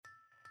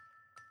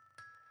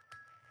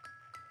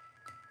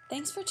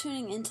Thanks for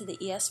tuning into the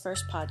ES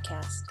First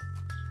podcast.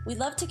 We'd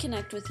love to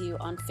connect with you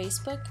on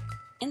Facebook,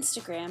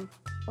 Instagram,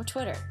 or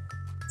Twitter.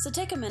 So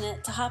take a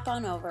minute to hop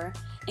on over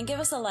and give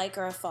us a like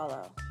or a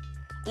follow.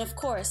 And of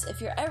course, if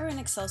you're ever in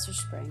Excelsior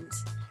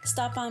Springs,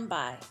 stop on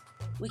by.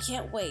 We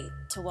can't wait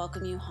to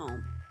welcome you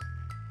home.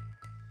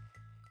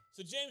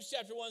 So James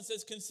chapter 1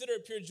 says, "Consider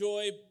it pure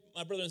joy,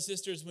 my brothers and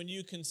sisters, when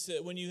you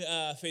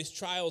face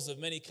trials of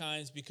many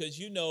kinds, because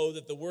you know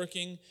that the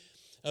working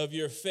of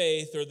your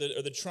faith, or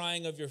the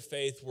trying of your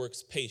faith,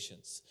 works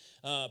patience."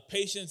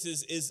 Patience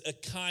is a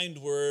kind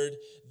word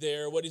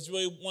there. What he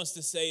really wants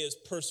to say is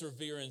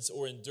perseverance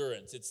or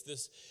endurance. It's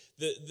this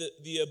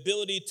the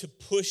ability to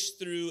push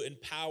through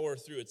and power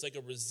through. It's like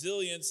a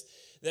resilience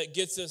that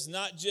gets us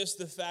not just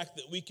the fact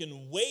that we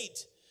can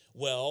wait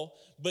well,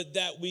 but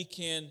that we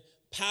can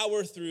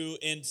power through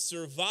and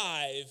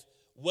survive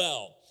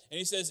well. And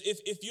he says,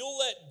 if you'll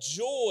let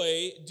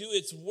joy do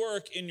its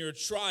work in your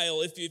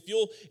trial, if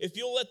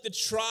you'll let the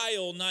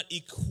trial not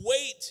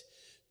equate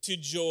to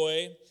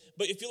joy,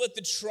 but if you let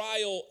the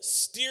trial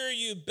steer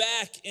you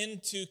back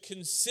into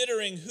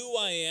considering who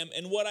I am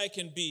and what I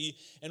can be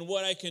and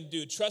what I can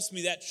do, trust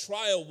me, that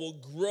trial will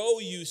grow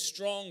you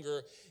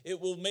stronger. It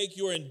will make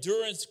your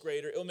endurance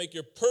greater. It will make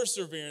your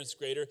perseverance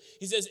greater.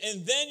 He says,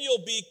 and then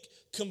you'll be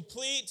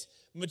complete,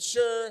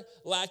 mature,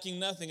 lacking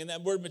nothing. And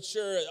that word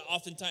mature,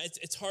 oftentimes,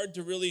 it's hard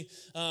to really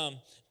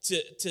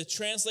to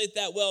translate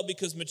that well,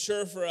 because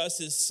mature for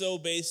us is so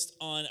based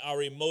on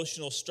our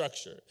emotional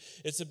structure.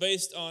 It's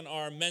based on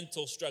our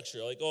mental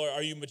structure. Like, oh,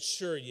 are you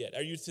mature yet?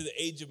 Are you to the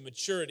age of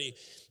maturity?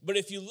 But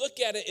if you look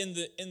at it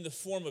in the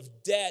form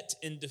of debt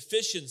and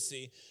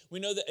deficiency, we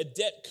know that a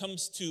debt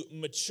comes to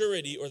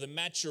maturity, or the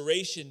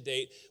maturation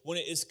date, when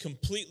it is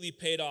completely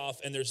paid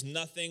off and there's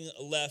nothing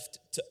left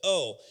to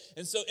owe.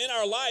 And so in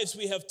our lives,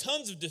 we have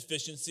tons of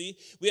deficiency,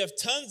 we have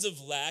tons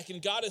of lack,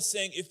 and God is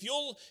saying, if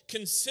you'll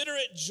consider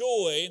it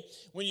joy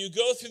when you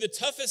go through the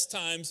toughest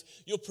times,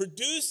 you'll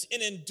produce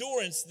an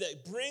endurance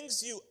that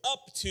brings you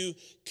up to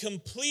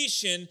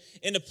completion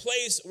in a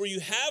place where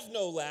you have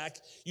no lack,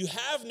 you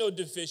have no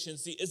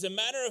deficiency. As a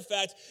matter of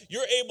fact,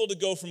 you're able to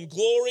go from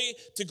glory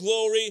to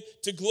glory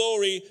to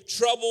glory,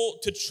 trouble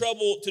to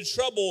trouble to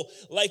trouble,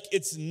 like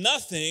it's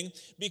nothing,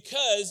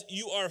 because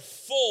you are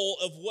full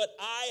of what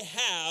I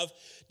have,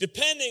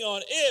 depending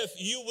on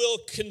if you will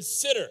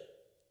consider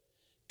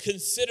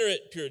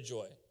it pure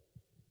joy.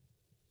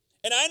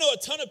 And I know a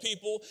ton of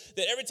people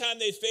that every time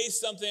they face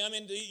something, I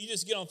mean, you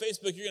just get on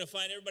Facebook, you're going to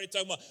find everybody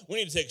talking about, we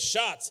need to take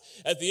shots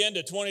at the end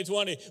of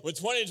 2020. When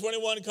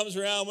 2021 comes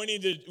around, we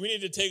need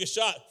to take a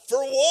shot.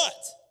 For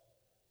what?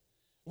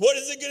 What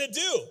is it going to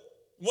do?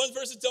 One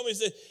person told me,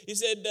 he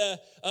said,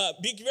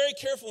 be very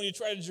careful when you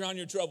try to drown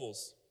your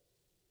troubles,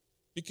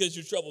 because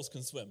your troubles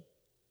can swim.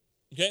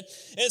 Okay?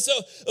 And so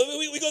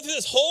we go through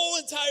this whole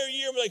entire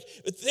year, we're like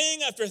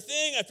thing after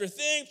thing after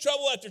thing,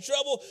 trouble after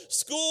trouble,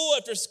 school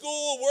after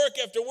school, work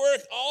after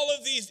work, all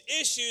of these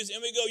issues,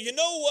 and we go, you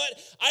know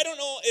what? I don't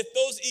know if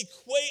those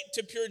equate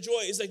to pure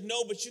joy. It's like,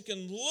 no, but you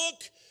can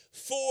look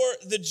for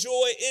the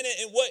joy in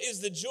it. And what is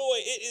the joy?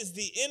 It is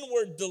the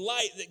inward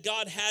delight that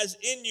God has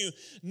in you,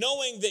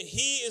 knowing that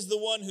He is the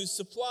one who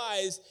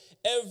supplies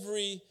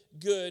every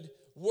good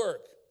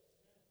work.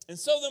 And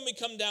so then we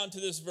come down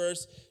to this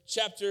verse,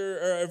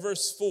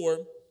 verse 4,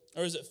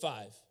 or is it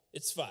 5?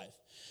 It's 5.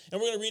 And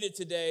we're going to read it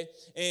today,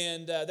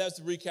 and that's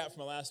the recap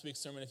from our last week's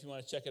sermon. If you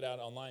want to check it out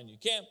online, you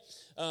can.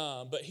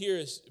 But here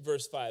is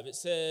verse 5. It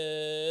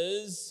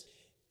says,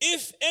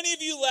 if any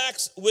of you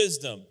lacks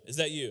wisdom, is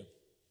that you?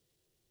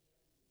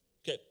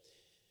 Okay.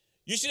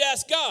 You should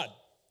ask God,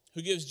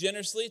 who gives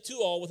generously to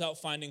all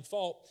without finding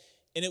fault,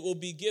 and it will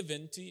be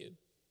given to you.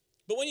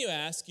 But when you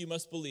ask, you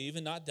must believe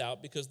and not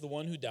doubt, because the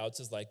one who doubts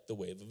is like the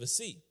wave of a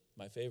sea,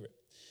 my favorite,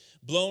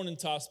 blown and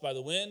tossed by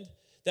the wind.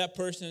 That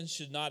person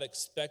should not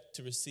expect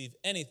to receive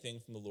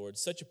anything from the Lord.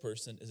 Such a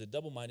person is a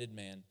double-minded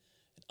man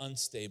and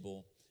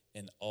unstable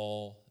in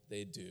all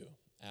they do.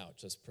 Ouch,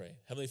 let's pray.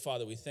 Heavenly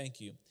Father, we thank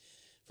you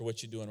for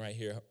what you're doing right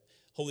here.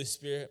 Holy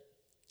Spirit,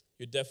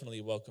 you're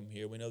definitely welcome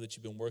here. We know that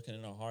you've been working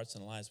in our hearts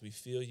and lives. We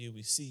feel you,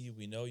 we see you,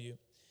 we know you,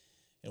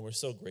 and we're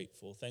so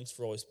grateful. Thanks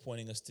for always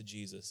pointing us to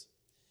Jesus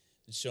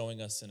and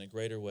showing us in a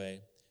greater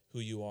way who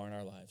you are in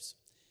our lives.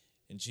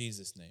 In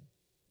Jesus' name,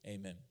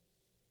 amen.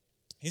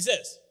 He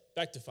says,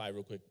 back to 5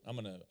 real quick. I'm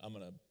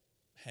gonna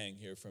hang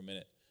here for a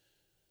minute.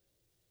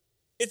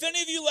 If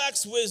any of you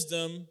lacks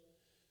wisdom,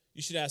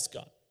 you should ask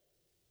God.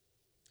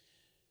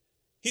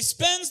 He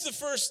spends the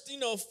first,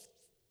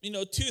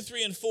 2,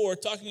 3, and 4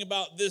 talking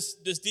about this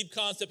deep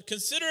concept.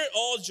 Consider it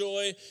all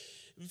joy.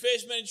 We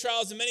face many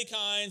trials of many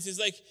kinds. He's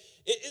like,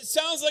 it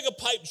sounds like a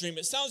pipe dream.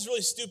 It sounds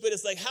really stupid.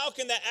 It's like, how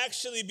can that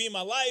actually be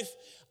my life?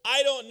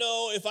 I don't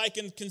know if I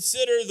can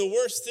consider the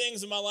worst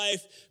things in my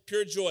life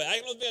pure joy. I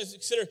don't think I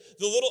consider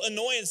the little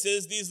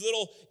annoyances, these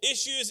little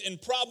issues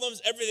and problems.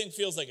 Everything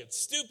feels like it's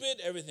stupid.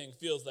 Everything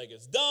feels like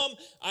it's dumb.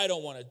 I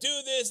don't want to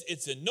do this.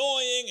 It's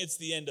annoying. It's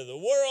the end of the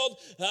world.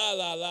 La,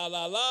 la, la,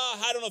 la, la.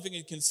 I don't know if you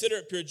can consider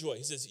it pure joy.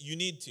 He says you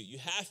need to. You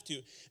have to.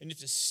 And you have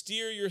to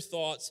steer your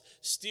thoughts,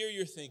 steer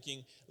your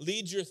thinking,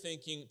 lead your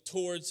thinking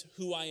towards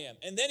who I am.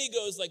 And then he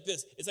goes like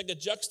this. It's like a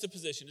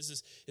juxtaposition. This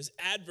is his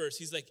adverse.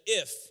 He's like,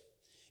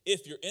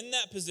 if you're in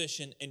that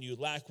position and you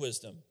lack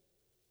wisdom.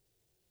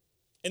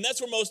 And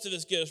that's where most of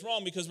us get us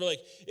wrong, because we're like,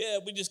 yeah,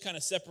 we just kind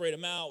of separate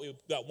them out. We've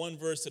got one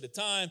verse at a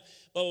time,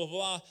 blah, blah,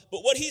 blah.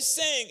 But what he's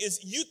saying is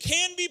you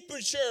can be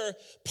mature,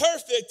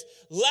 perfect,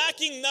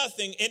 lacking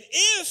nothing. And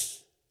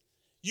if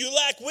you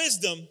lack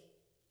wisdom,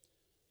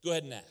 go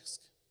ahead and ask.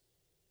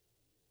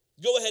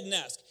 Go ahead and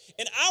ask.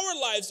 In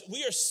our lives,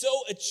 we are so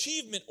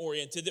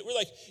achievement-oriented that we're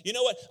like, you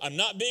know what? I'm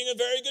not being a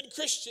very good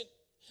Christian.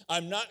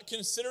 I'm not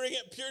considering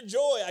it pure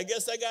joy. I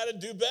guess I got to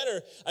do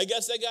better. I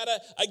guess I got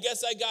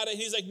to.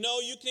 He's like, no,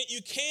 you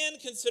can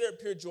consider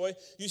it pure joy.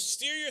 You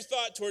steer your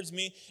thought towards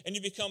me and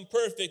you become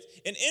perfect.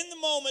 And in the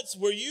moments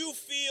where you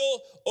feel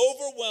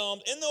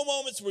overwhelmed, in the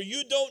moments where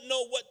you don't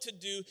know what to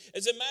do,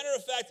 as a matter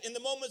of fact, in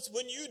the moments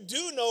when you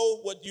do know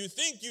what you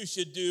think you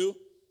should do,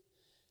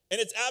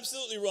 and it's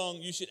absolutely wrong,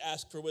 you should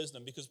ask for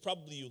wisdom, because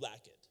probably you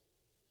lack it.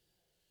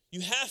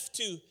 You have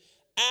to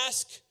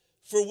ask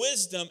for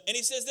wisdom. And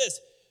he says this,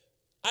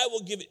 I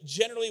will give it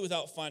generally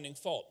without finding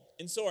fault.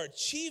 And so our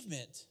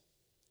achievement,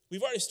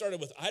 we've already started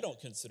with, I don't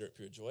consider it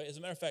pure joy. As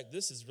a matter of fact,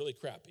 this is really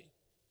crappy.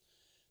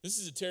 This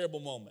is a terrible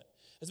moment.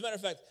 As a matter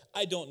of fact,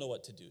 I don't know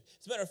what to do.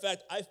 As a matter of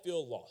fact, I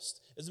feel lost.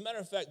 As a matter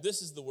of fact,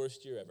 this is the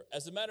worst year ever.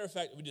 As a matter of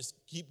fact, we just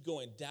keep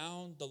going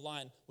down the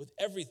line with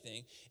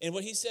everything. And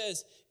what he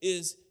says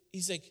is,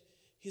 he's like,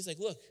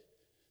 look,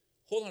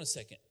 hold on a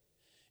second.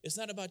 It's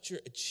not about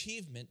your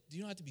achievement. You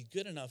don't have to be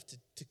good enough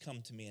to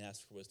come to me and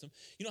ask for wisdom.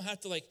 You don't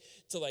have to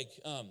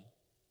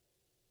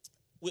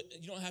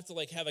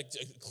have a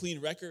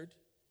clean record,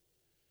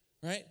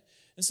 right?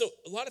 And so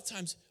a lot of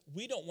times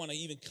we don't want to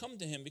even come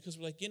to him because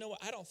we're like, you know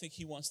what? I don't think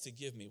he wants to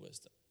give me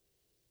wisdom.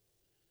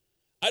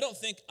 I don't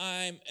think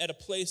I'm at a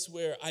place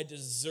where I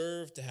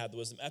deserve to have the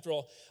wisdom. After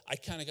all, I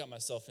kind of got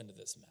myself into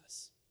this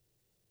mess.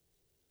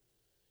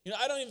 You know,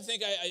 I don't even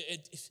think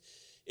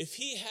if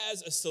he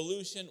has a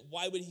solution,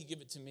 why would he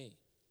give it to me?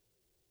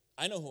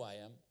 I know who I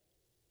am.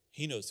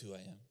 He knows who I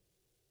am,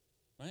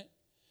 right?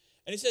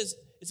 And he says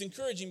it's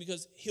encouraging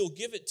because he'll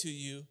give it to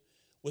you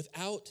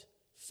without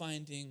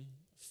finding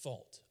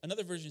fault.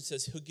 Another version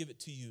says he'll give it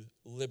to you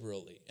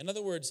liberally. In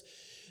other words,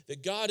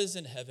 that God is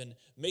in heaven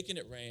making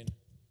it rain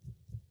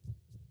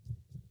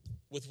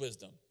with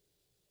wisdom.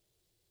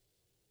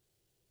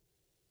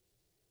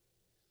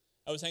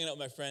 I was hanging out with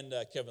my friend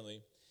Kevin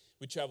Lee.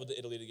 We traveled to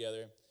Italy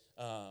together.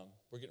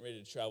 We're getting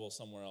ready to travel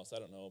somewhere else. I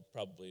don't know,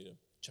 probably to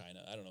China.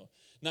 I don't know.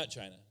 Not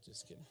China,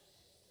 just kidding.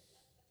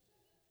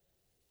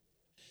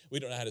 We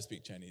don't know how to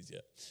speak Chinese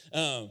yet.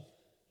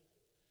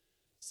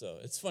 So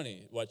it's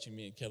funny watching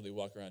me and Kelly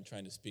walk around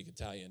trying to speak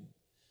Italian,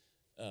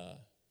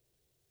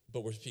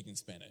 but we're speaking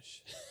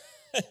Spanish.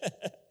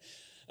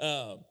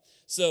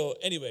 So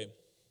anyway,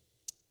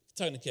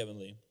 talking to Kevin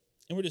Lee,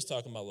 and we're just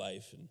talking about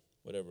life and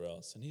whatever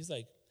else. And he's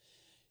like,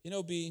 you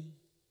know, B,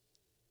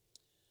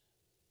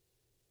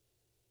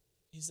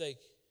 he's like,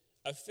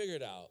 I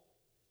figured out,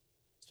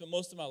 spent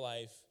most of my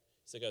life,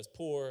 he's like, I was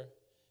poor,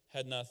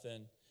 had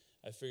nothing.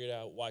 I figured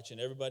out watching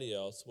everybody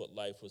else what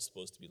life was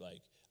supposed to be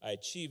like. I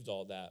achieved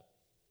all that.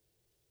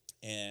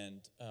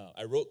 And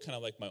I wrote kind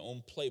of like my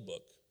own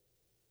playbook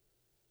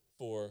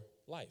for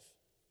life.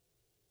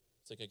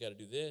 It's like, I got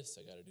to do this,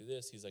 I got to do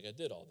this. He's like, I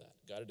did all that.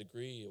 Got a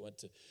degree.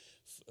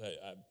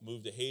 I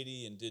moved to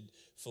Haiti and did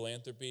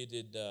philanthropy,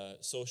 did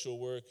social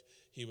work.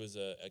 He was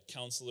a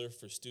counselor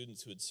for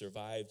students who had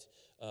survived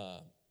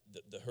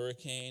the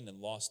hurricane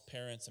and lost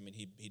parents. I mean,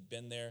 he'd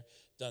been there,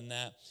 done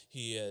that.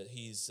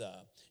 He's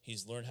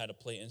learned how to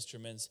play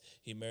instruments.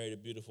 He married a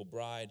beautiful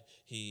bride.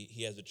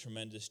 He has a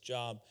tremendous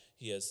job.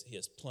 He has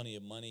plenty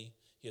of money.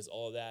 He has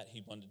all of that.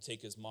 He wanted to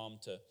take his mom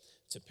to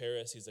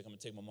Paris. He's like, I'm going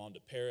to take my mom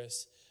to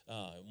Paris.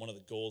 One of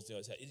the goals he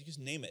always had, you just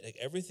name it. Like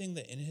everything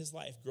that in his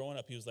life growing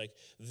up, he was like,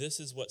 this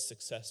is what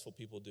successful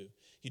people do.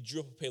 He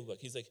drew up a playbook.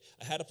 He's like,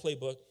 I had a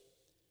playbook.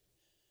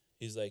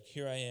 He's like,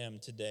 here I am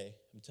today.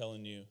 I'm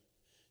telling you.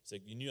 He's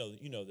like,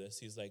 you know this.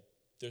 He's like,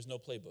 there's no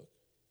playbook.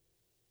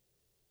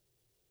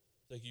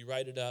 It's like you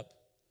write it up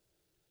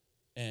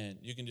and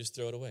you can just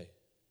throw it away.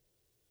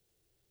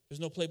 There's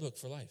no playbook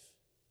for life.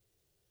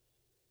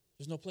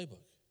 There's no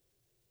playbook.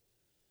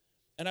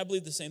 And I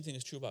believe the same thing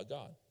is true about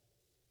God.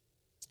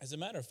 As a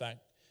matter of fact,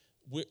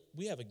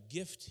 we have a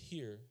gift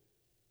here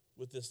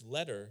with this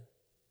letter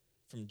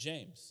from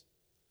James.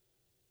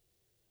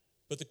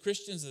 But the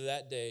Christians of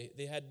that day,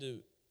 they had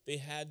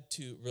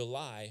to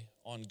rely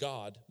on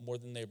God more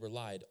than they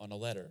relied on a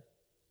letter.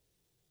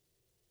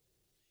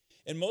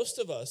 And most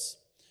of us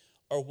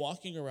are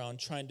walking around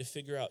trying to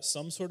figure out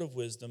some sort of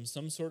wisdom,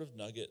 some sort of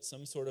nugget,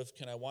 some sort of,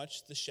 can I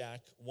watch The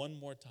Shack one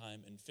more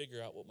time and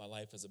figure out what my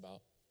life is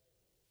about?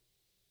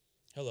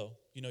 Hello,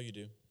 you know you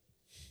do.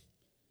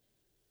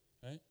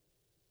 Right?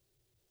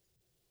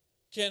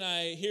 Can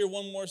I hear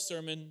one more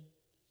sermon?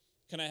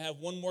 Can I have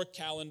one more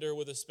calendar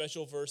with a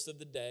special verse of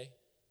the day?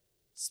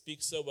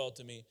 Speaks so well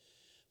to me.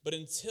 But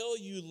until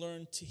you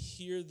learn to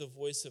hear the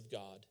voice of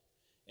God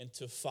and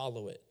to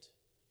follow it,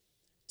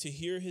 to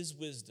hear his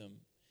wisdom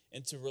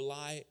and to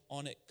rely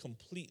on it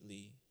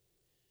completely,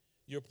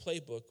 your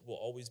playbook will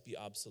always be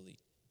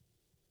obsolete.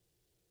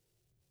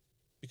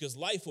 Because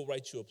life will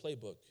write you a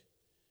playbook,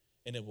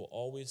 and it will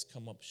always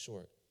come up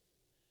short.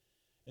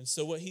 And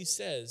so what he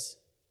says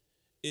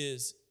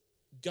is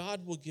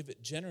God will give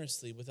it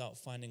generously without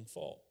finding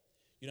fault.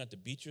 You don't have to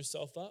beat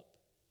yourself up.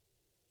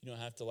 You don't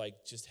have to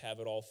just have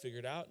it all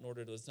figured out in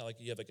order to, it's not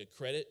like you have a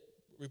credit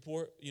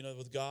report,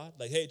 with God.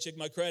 Like, hey, check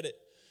my credit.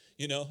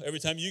 Every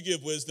time you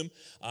give wisdom,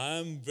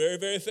 I'm very,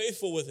 very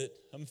faithful with it.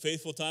 I'm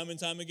faithful time and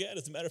time again.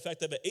 As a matter of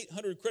fact, I have an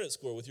 800 credit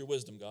score with your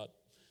wisdom, God.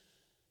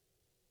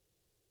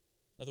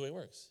 Not the way it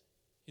works.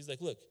 He's like,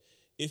 look,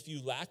 if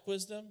you lack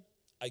wisdom,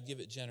 I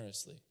give it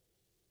generously.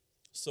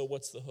 So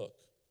what's the hook?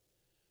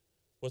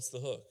 What's the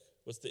hook?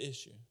 What's the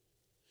issue?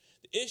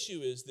 The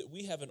issue is that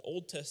we have an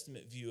Old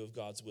Testament view of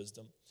God's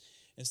wisdom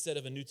instead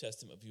of a New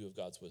Testament view of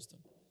God's wisdom.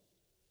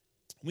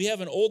 We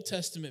have an Old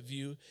Testament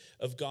view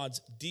of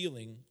God's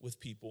dealing with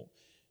people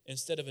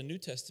instead of a New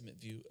Testament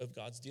view of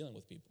God's dealing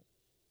with people.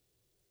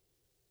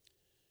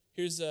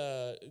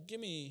 Give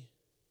me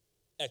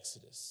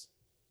Exodus.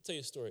 I'll tell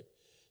you a story.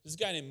 There's a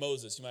guy named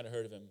Moses. You might have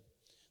heard of him.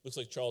 Looks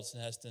like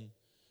Charlton Heston.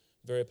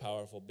 Very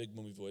powerful, big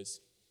movie voice.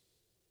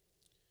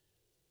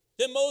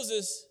 Then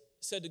Moses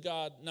said to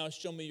God, now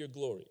show me your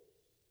glory.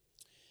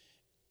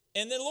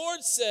 And the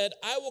Lord said,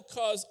 I will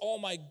cause all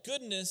my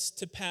goodness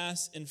to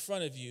pass in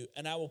front of you,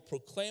 and I will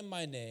proclaim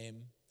my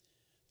name,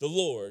 the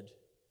Lord,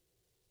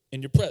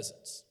 in your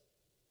presence.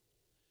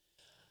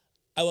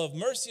 I will have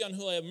mercy on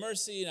who I have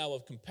mercy, and I will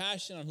have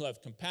compassion on who I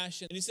have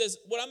compassion. And he says,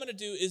 what I'm going to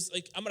do is,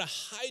 I'm going to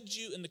hide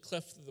you in the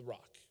cleft of the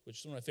rock,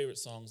 which is one of my favorite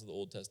songs of the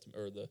Old Testament,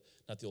 or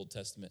not the Old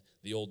Testament,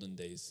 the olden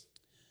days.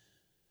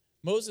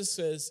 Moses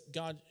says,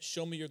 God,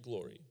 show me your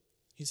glory.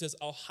 He says,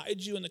 I'll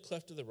hide you in the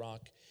cleft of the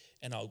rock,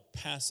 and I'll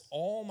pass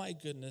all my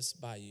goodness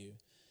by you.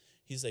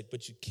 He's like,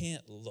 but you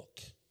can't look.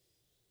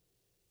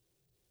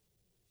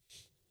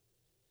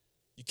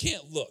 You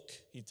can't look,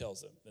 he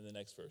tells him in the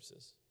next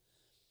verses.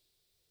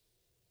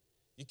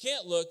 You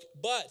can't look,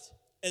 but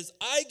as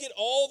I get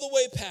all the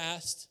way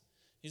past,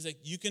 he's like,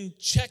 you can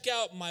check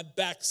out my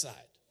backside.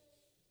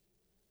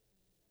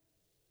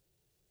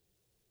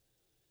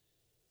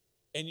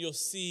 And you'll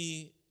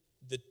see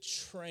the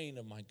train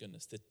of my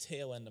goodness, the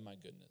tail end of my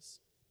goodness.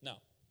 Now,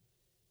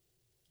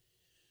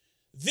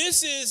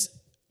 this is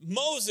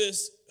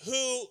Moses,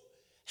 who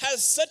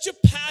has such a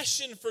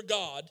passion for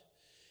God.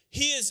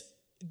 He has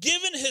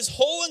given his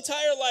whole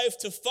entire life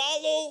to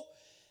follow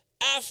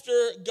after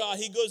God.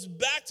 He goes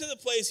back to the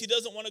place he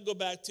doesn't want to go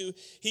back to.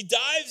 He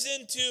dives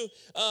into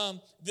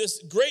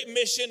this great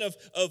mission of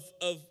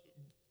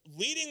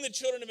leading the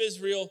children of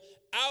Israel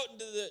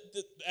out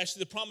into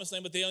the promised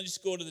land, but they don't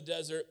just go to the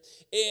desert.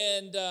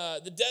 And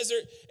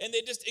and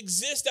they just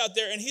exist out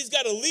there. And he's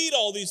got to lead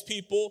all these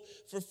people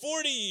for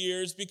 40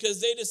 years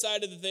because they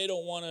decided that they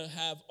don't want to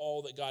have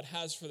all that God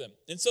has for them.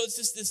 And so it's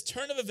just this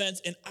turn of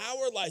events in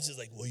our lives is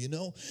like,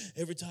 well,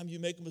 every time you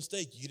make a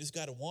mistake, you just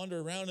got to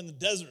wander around in the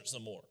desert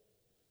some more.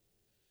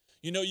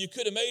 You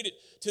could have made it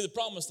to the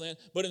promised land,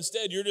 but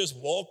instead you're just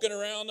walking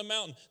around the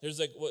mountain. There's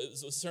what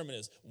the sermon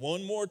is,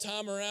 one more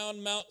time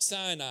around Mount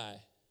Sinai.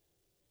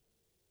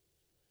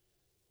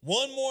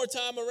 One more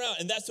time around.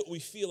 And that's what we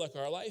feel like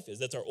our life is.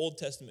 That's our Old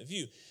Testament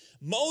view.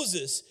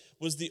 Moses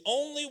was the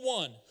only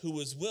one who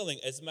was willing.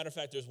 As a matter of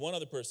fact, there's one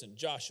other person,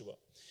 Joshua.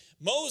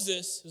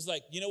 Moses was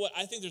like, you know what?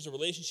 I think there's a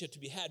relationship to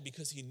be had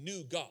because he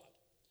knew God.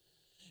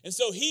 And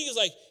so he's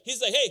like,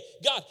 hey,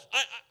 God,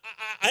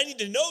 I need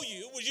to know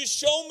you. Would you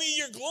show me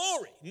your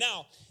glory?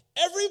 Now,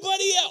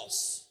 everybody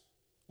else,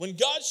 when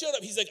God showed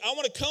up, he's like, I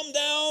want to come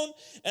down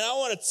and I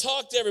want to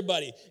talk to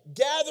everybody.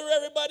 Gather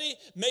everybody,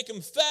 make them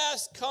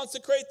fast,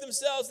 consecrate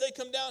themselves. They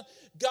come down.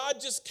 God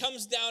just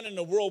comes down in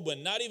a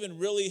whirlwind, not even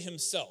really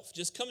himself.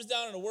 Just comes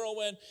down in a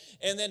whirlwind.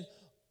 And then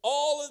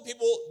all of the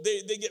people,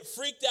 they get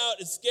freaked out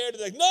and scared.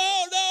 They're like,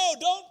 no,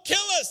 don't kill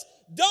us.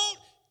 Don't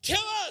kill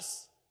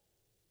us.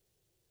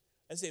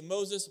 I say,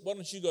 Moses, why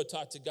don't you go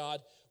talk to God?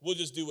 We'll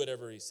just do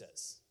whatever he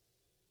says.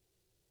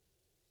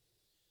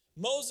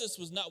 Moses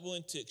was not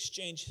willing to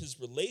exchange his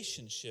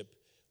relationship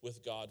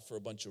with God for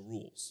a bunch of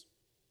rules.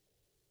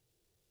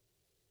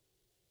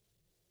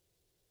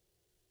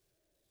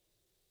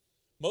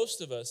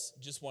 Most of us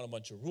just want a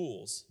bunch of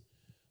rules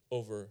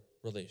over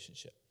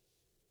relationship.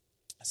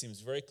 It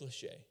seems very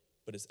cliche,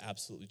 but it's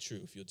absolutely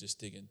true if you'll just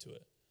dig into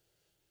it.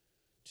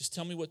 Just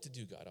tell me what to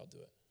do, God, I'll do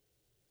it.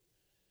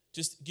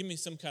 Just give me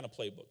some kind of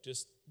playbook.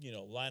 Just,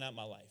 line out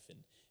my life and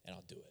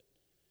I'll do it.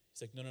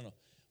 He's like, no.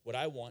 What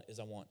I want is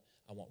I want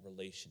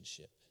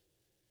relationship.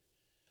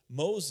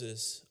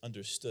 Moses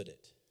understood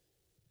it.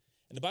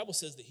 And the Bible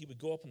says that he would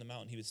go up on the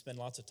mountain. He would spend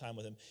lots of time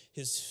with him.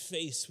 His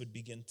face would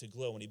begin to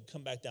glow. When he would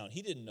come back down,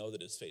 he didn't know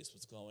that his face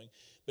was glowing,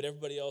 but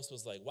everybody else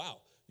was like, wow,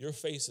 your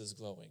face is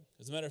glowing.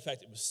 As a matter of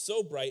fact, it was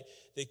so bright,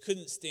 they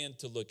couldn't stand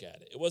to look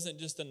at it. It wasn't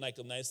just a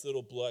nice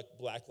little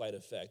black light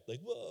effect.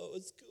 Like, whoa,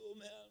 it's cool,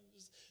 man. I'm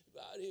just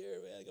out here,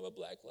 man. I got my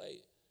black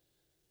light.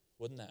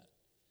 Wasn't that?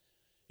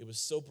 It was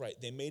so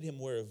bright. They made him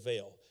wear a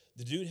veil.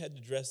 The dude had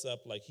to dress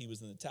up like he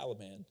was in the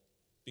Taliban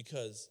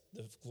because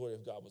the glory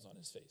of God was on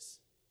his face.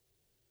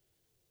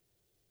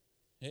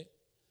 Okay?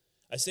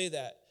 I say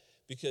that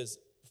because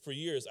for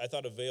years I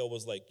thought a veil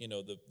was like,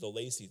 the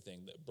lacy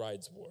thing that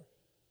brides wore.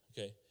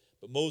 Okay?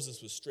 But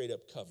Moses was straight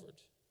up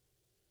covered.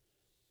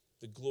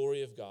 The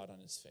glory of God on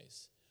his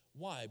face.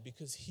 Why?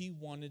 Because he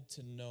wanted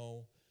to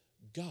know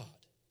God.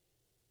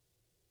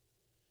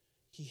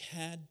 He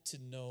had to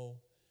know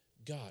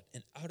God.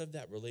 And out of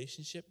that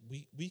relationship,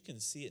 we can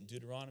see it in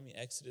Deuteronomy,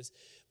 Exodus.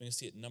 We can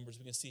see it in Numbers.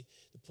 We can see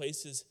the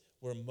places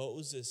where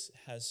Moses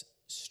has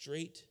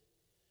straight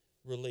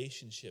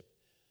relationship,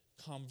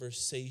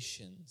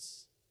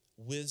 conversations,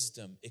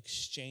 wisdom,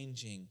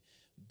 exchanging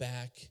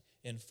back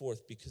and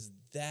forth, because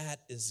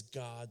that is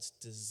God's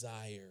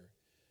desire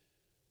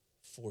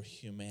for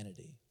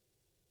humanity.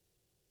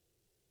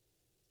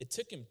 It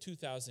took him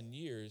 2,000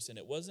 years, and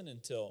it wasn't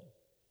until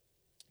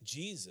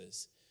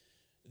Jesus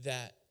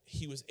that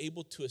he was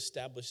able to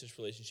establish this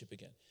relationship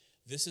again.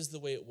 This is the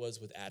way it was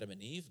with Adam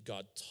and Eve.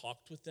 God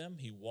talked with them.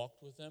 He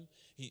walked with them.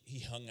 He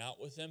hung out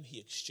with them. He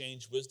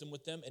exchanged wisdom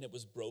with them, and it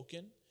was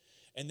broken.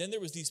 And then there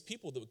was these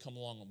people that would come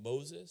along.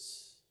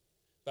 Moses,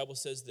 the Bible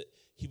says that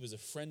he was a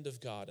friend of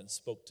God and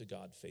spoke to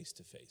God face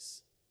to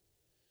face.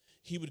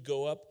 He would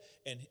go up,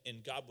 and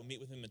God would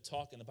meet with him and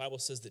talk, and the Bible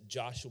says that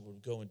Joshua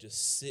would go and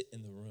just sit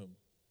in the room.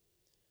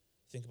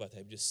 Think about that.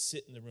 He would just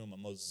sit in the room while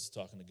Moses is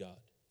talking to God.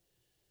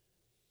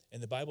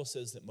 And the Bible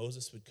says that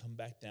Moses would come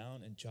back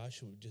down and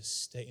Joshua would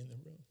just stay in the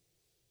room.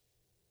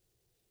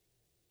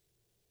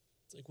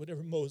 It's like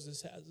whatever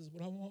Moses has is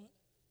what I want.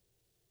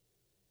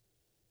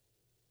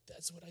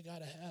 That's what I got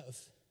to have.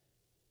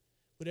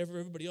 Whatever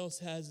everybody else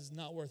has is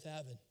not worth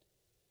having.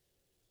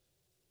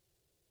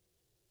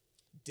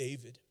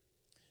 David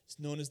is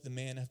known as the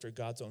man after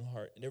God's own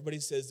heart. And everybody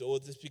says, oh,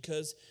 it's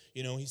because,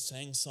 he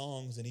sang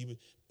songs and he would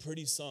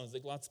pretty songs.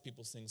 Like lots of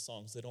people sing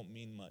songs. They don't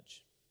mean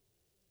much.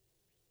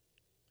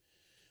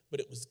 But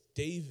it was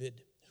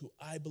David who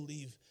I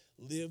believe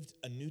lived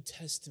a New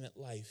Testament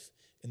life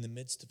in the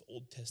midst of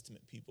Old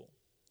Testament people.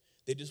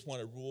 They just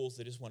wanted rules.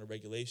 They just wanted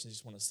regulations. They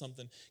just wanted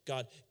something.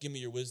 God, give me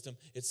your wisdom.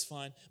 It's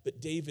fine. But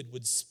David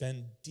would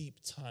spend deep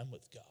time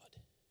with God.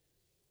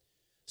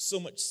 So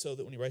much so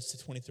that when he writes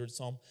the 23rd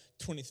Psalm,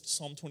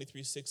 Psalm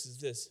 23:6 is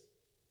this.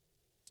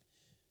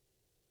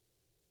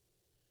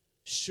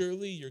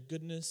 Surely your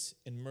goodness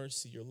and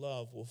mercy, your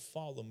love will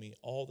follow me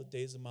all the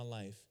days of my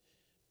life,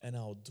 and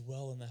I'll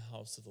dwell in the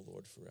house of the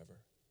Lord forever.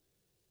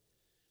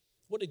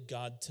 What did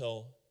God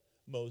tell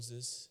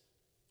Moses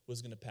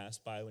was going to pass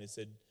by when he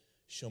said,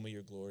 show me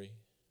your glory?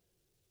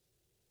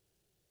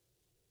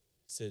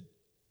 He said,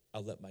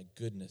 I'll let my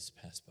goodness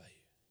pass by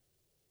you.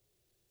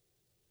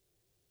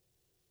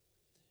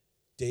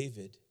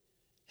 David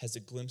has a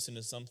glimpse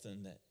into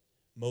something that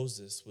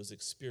Moses was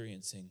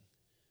experiencing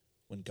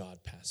when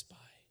God passed by.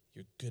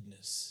 Your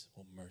goodness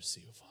will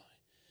mercy will find.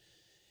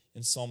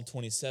 In Psalm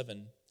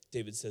 27,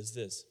 David says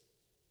this,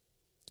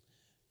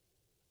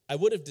 I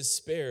would have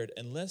despaired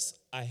unless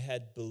I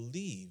had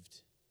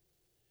believed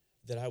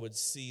that I would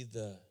see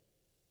the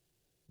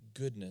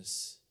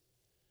goodness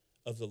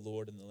of the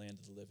Lord in the land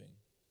of the living.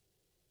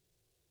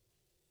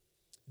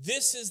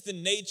 This is the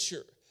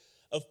nature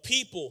of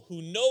people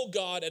who know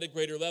God at a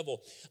greater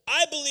level.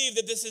 I believe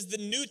that this is the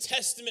New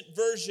Testament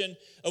version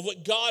of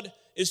what God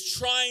is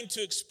trying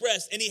to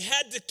express, and he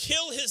had to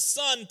kill his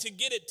son to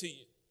get it to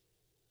you.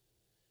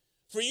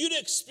 For you to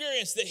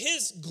experience that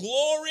his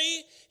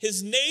glory,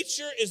 his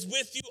nature is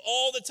with you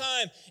all the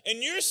time.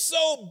 And you're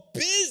so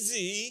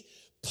busy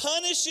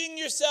punishing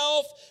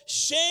yourself,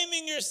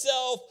 shaming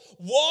yourself,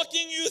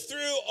 walking you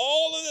through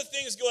all of the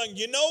things going,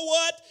 you know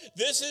what?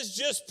 This is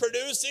just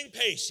producing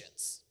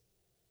patience.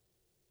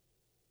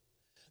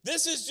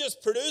 This is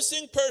just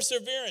producing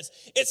perseverance.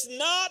 It's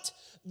not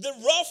the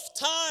rough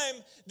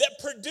time that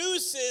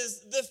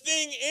produces the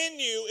thing in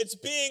you. It's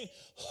being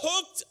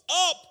hooked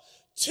up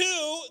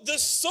to the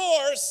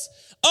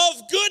source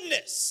of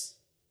goodness.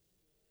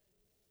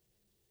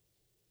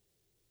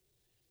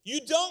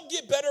 You don't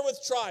get better with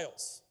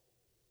trials.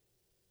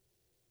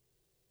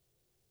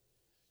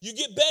 You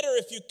get better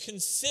if you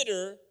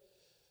consider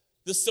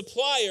the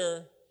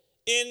supplier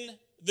in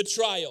the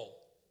trial.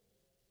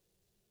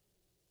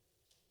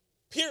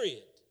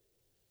 Period.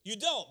 You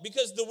don't,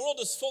 because the world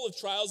is full of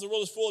trials, the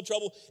world is full of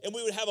trouble, and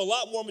we would have a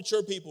lot more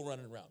mature people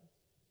running around.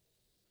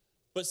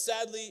 But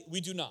sadly,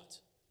 we do not.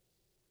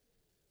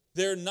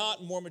 They're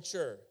not more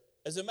mature.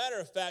 As a matter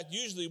of fact,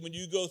 usually when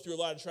you go through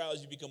a lot of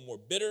trials, you become more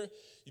bitter,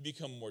 you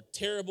become more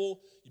terrible,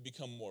 you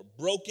become more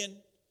broken.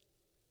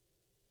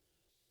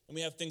 And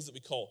we have things that we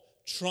call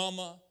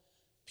trauma,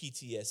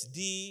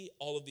 PTSD,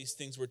 all of these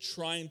things we're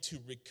trying to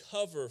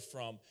recover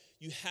from.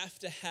 You have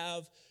to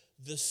have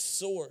the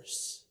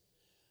source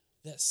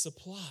that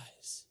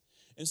supplies.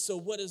 And so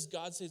what does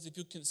God say? If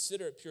you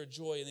consider it pure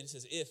joy, and then he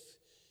says,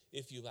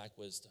 if you lack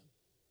wisdom.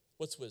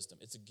 What's wisdom?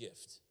 It's a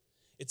gift.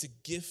 It's a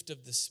gift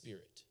of the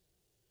Spirit.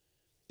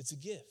 It's a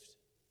gift.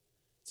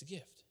 It's a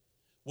gift.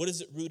 What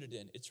is it rooted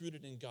in? It's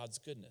rooted in God's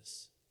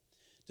goodness.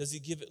 Does he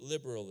give it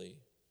liberally?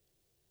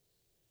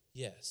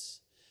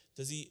 Yes.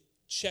 Does he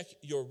check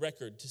your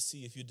record to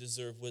see if you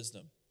deserve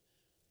wisdom?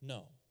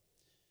 No.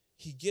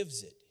 He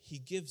gives it. He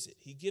gives it.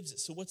 He gives it.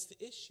 So what's the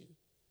issue?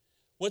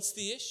 What's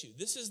the issue?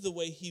 This is the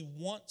way he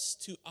wants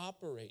to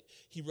operate.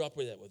 He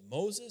operated that with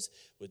Moses,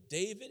 with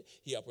David.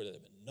 He operated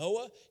that with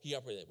Noah. He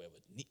operated that way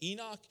with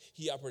Enoch.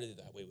 He operated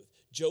that way with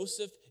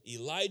Joseph,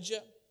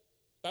 Elijah.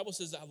 The Bible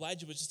says that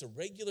Elijah was just a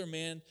regular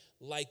man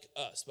like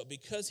us. But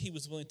because he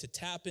was willing to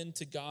tap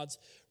into God's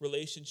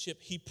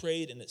relationship, he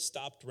prayed and it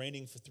stopped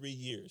raining for 3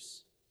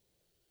 years.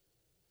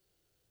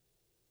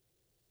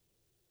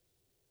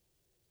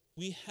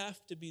 We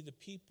have to be the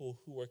people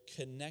who are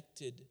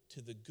connected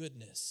to the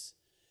goodness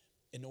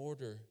in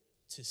order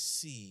to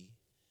see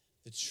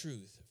the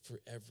truth for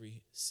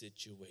every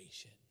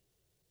situation.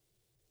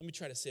 Let me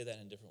try to say that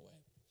in a different way.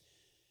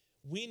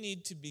 We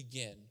need to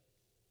begin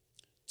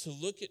to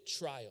look at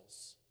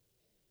trials,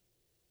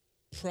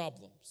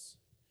 problems,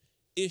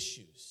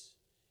 issues,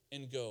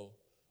 and go,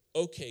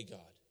 okay, God,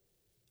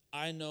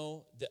 I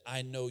know that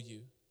I know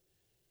you.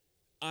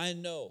 I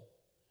know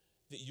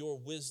that your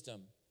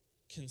wisdom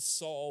can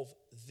solve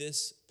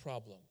this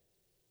problem.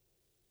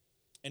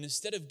 And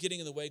instead of getting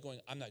in the way going,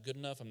 I'm not good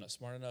enough, I'm not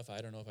smart enough,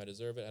 I don't know if I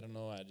deserve it, I don't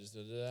know, I just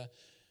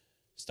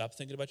stop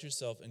thinking about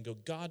yourself and go,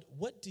 God,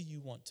 what do you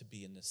want to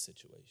be in this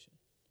situation?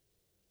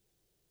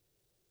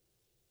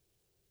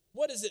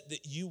 What is it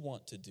that you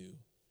want to do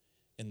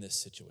in this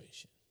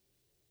situation?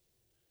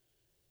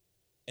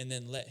 And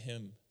then let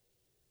him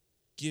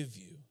give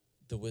you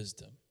the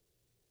wisdom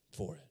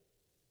for it.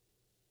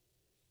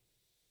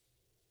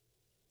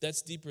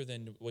 That's deeper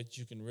than what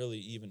you can really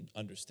even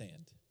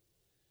understand.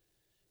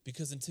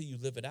 Because until you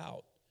live it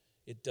out,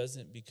 it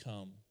doesn't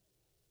become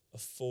a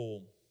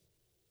full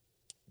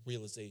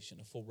realization,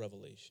 a full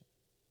revelation.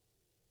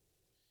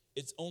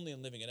 It's only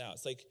in living it out.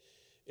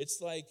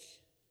 It's like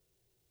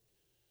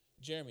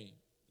Jeremy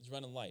is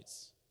running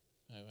lights.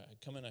 I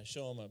come in, I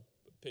show him a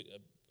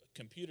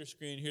computer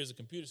screen. Here's a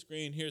computer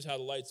screen. Here's how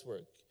the lights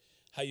work.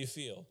 How you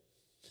feel?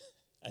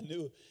 I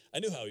knew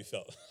how he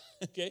felt,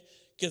 okay?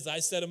 Because I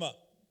set him up,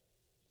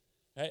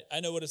 right?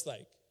 I know what it's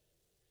like.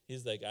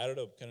 He's like, I don't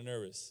know, I'm kind of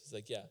nervous. He's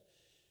like, yeah,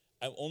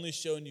 I'm only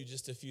showing you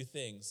just a few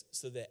things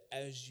so that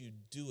as you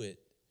do it,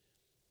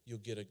 you'll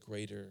get a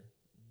greater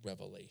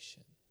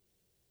revelation.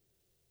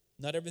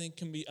 Not everything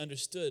can be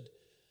understood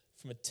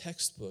from a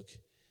textbook.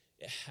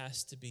 It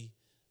has to be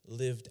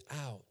lived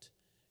out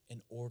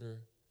in order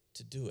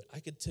to do it. I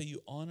could tell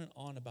you on and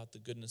on about the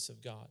goodness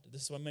of God.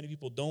 This is why many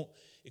people don't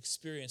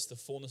experience the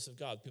fullness of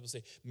God. People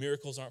say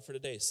miracles aren't for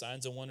today.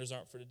 Signs and wonders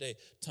aren't for today.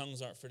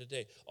 Tongues aren't for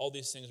today. All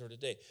these things are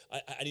today.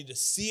 I need to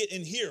see it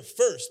in here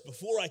first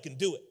before I can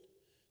do it.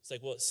 It's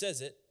like, well, it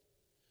says it.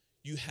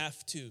 You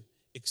have to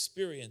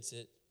experience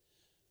it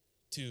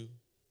to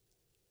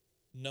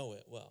know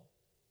it well.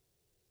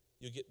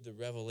 You'll get the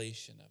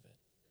revelation of it.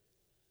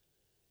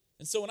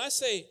 And so when I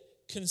say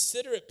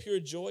consider it pure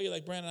joy, you're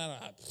like, Brandon, I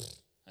don't know.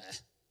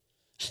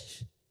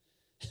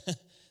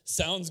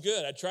 Sounds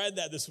good. I tried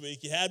that this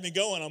week. You had me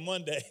going on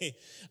Monday.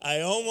 I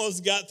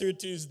almost got through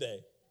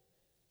Tuesday.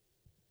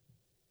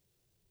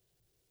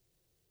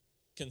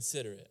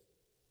 Consider it.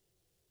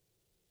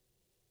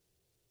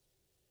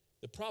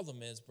 The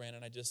problem is,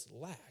 Brandon, I just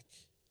lack.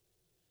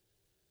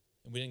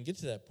 And we didn't get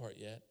to that part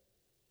yet.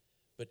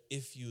 But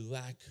if you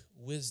lack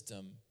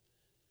wisdom,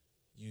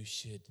 you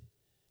should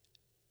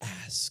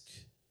ask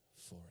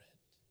for it.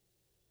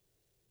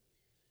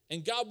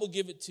 And God will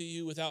give it to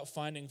you without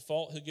finding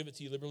fault. He'll give it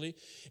to you liberally.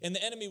 And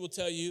the enemy will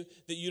tell you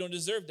that you don't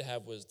deserve to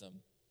have wisdom.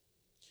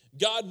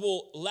 God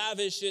will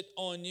lavish it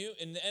on you,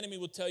 and the enemy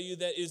will tell you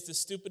that is the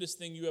stupidest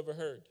thing you ever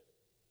heard.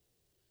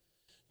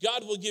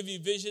 God will give you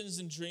visions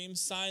and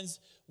dreams, signs,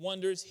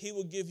 wonders. He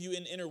will give you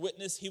an inner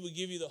witness. He will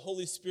give you the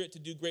Holy Spirit to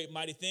do great,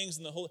 mighty things.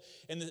 And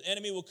the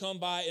enemy will come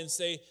by and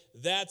say,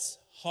 that's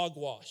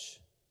hogwash.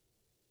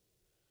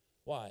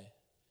 Why?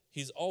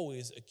 He's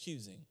always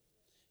accusing.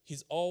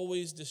 He's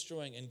always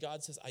destroying. And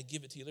God says, I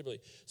give it to you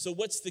liberally. So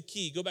what's the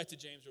key? Go back to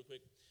James real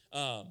quick.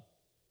 He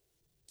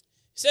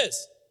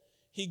says,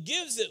 he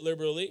gives it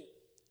liberally,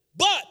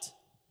 but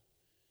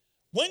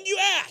when you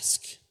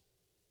ask,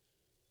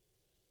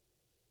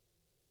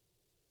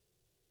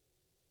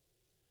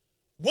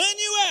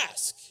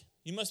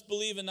 you must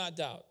believe and not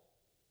doubt.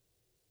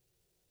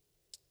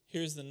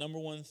 Here's the number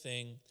one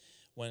thing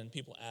when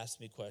people ask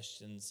me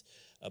questions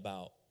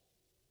about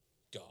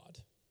God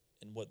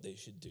and what they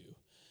should do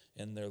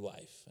in their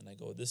life. And I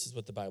go, this is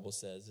what the Bible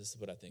says. This is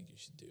what I think you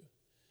should do.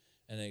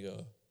 And they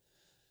go,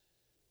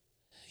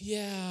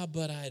 yeah,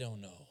 but I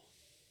don't know.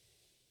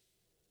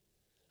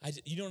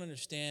 You don't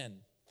understand,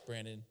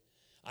 Brandon.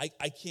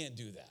 I can't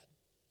do that.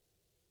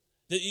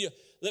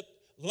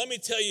 Let me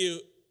tell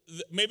you,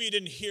 maybe you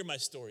didn't hear my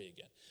story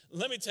again.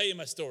 Let me tell you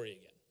my story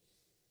again.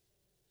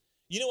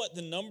 You know what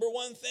the number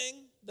one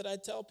thing that I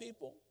tell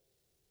people?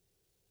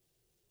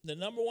 The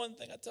number one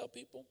thing I tell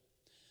people?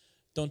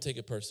 Don't take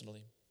it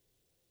personally.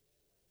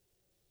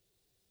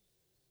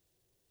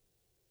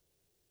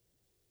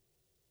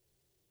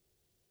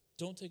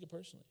 Don't take it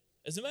personally.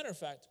 As a matter of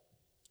fact,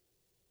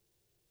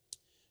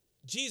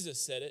 Jesus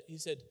said it. He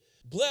said,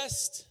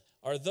 blessed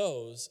are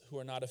those who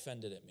are not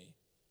offended at me.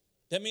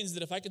 That means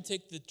that if I can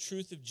take the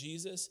truth of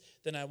Jesus,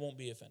 then I won't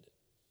be offended.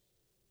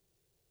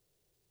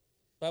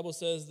 The Bible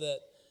says that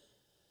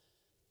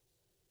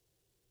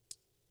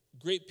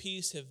great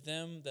peace have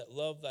them that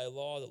love thy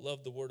law, that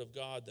love the word of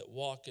God, that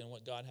walk in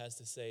what God has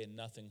to say, and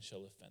nothing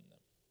shall offend them.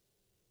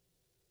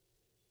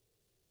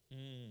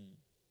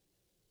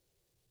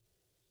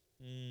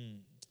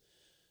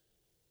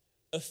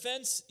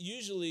 Offense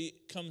usually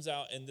comes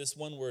out in this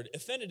one word.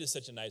 Offended is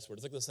such a nice word.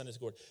 It's like the Sunday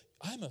school word.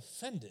 I'm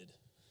offended.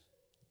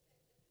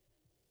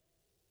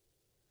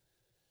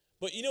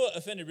 But you know what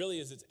offended really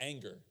is? It's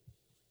anger.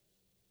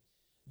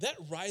 That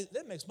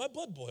makes my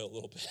blood boil a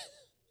little bit.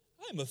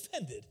 I'm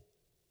offended.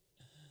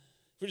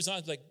 If we're just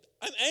honest, like,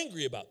 I'm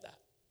angry about that.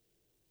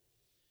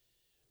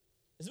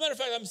 As a matter of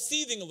fact, I'm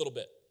seething a little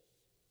bit.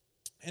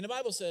 And the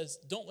Bible says,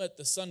 don't let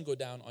the sun go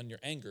down on your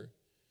anger.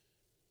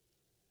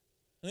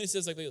 And then he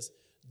says like this,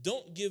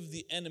 don't give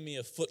the enemy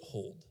a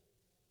foothold.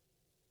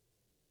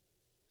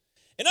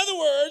 In other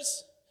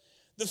words,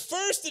 the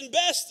first and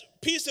best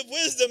piece of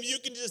wisdom you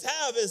can just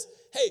have is,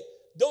 hey,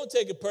 don't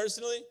take it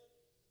personally.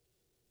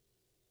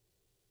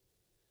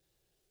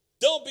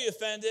 Don't be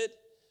offended.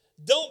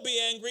 Don't be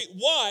angry.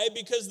 Why?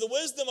 Because the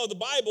wisdom of the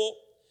Bible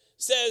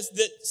says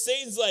that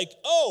Satan's like,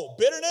 oh,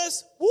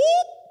 bitterness?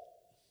 Whoop!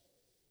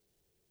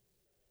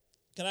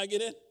 Can I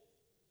get in?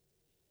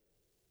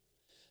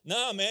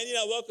 Nah, man, you're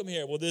not welcome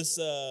here. Well, this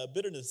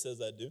bitterness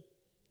says I do.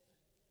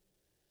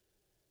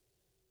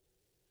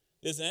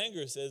 This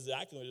anger says that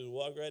I can just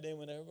walk right in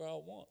whenever I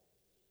want.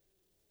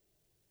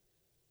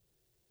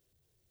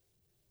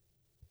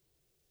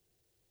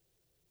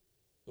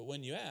 But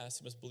when you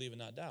ask, you must believe and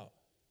not doubt.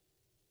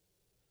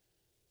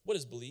 What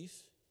is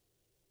belief?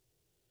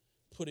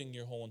 Putting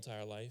your whole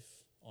entire life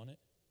on it.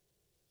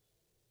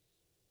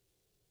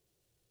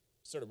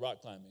 Started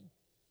rock climbing.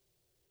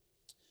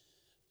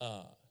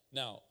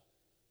 Now,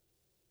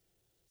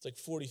 it's like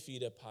 40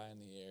 feet up high in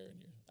the air, and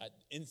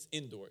you're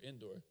indoor.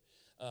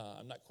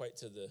 I'm not quite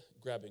to the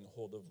grabbing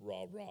hold of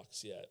raw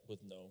rocks yet with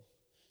no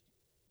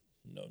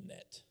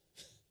net.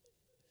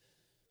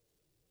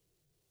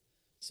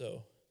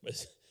 So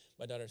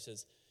my daughter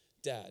says,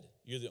 Dad,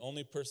 you're the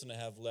only person I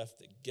have left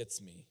that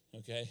gets me,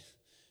 okay?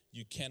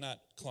 You cannot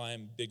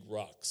climb big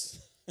rocks.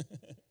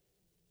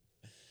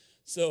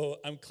 So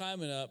I'm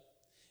climbing up,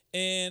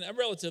 and I'm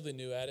relatively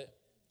new at it.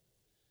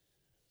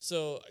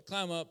 So I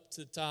climb up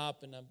to the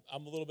top, and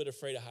I'm a little bit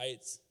afraid of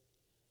heights.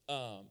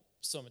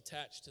 So I'm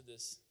attached to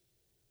this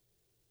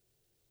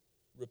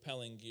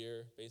rappelling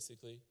gear,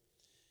 basically.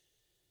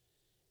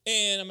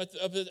 And I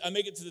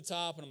make it to the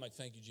top, and I'm like,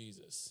 thank you,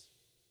 Jesus.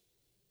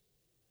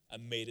 I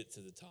made it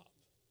to the top.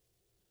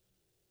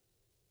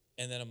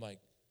 And then I'm like,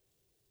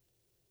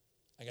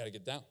 I got to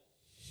get down.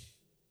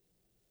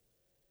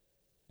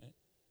 Right?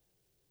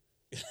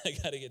 I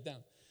got to get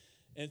down.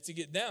 And to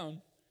get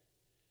down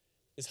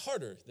is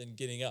harder than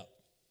getting up.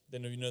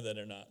 Then if you know that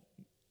or not.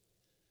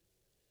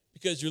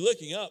 Because you're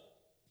looking up,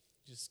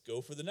 just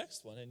go for the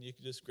next one, and you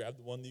can just grab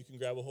the one that you can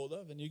grab a hold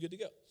of, and you're good to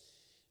go.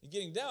 And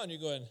getting down, you're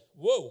going,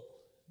 whoa,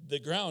 the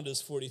ground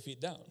is 40 feet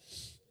down.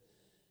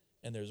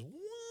 And there's one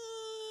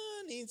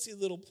eensy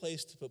little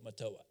place to put my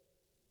toe at.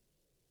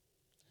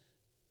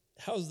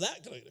 How's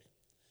that going to do?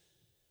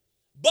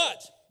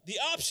 But the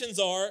options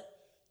are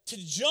to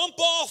jump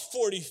off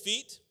 40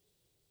 feet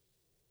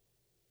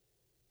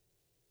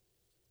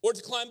or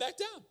to climb back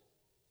down.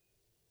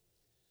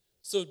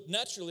 So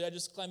naturally, I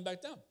just climb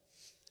back down.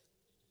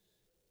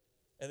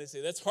 And they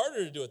say, that's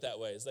harder to do it that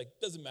way. It's like,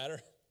 doesn't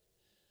matter.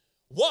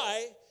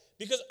 Why?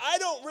 Because I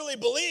don't really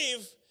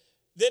believe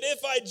that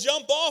if I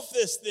jump off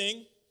this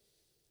thing,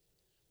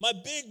 my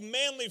big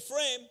manly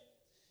frame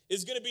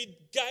is going to be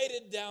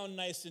guided down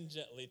nice and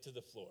gently to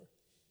the floor.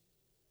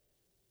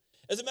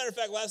 As a matter of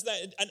fact, last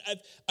night,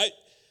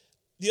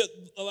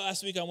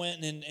 last week I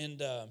went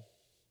and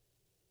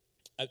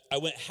I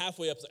went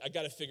halfway up. I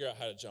got to figure out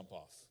how to jump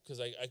off because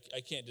I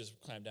can't just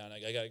climb down.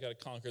 I got to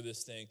conquer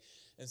this thing.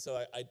 And so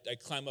I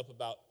climb up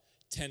about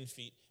 10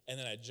 feet, and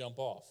then I jump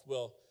off.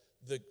 Well,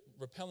 the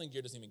rappelling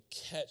gear doesn't even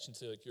catch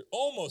until like you're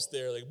almost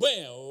there, like,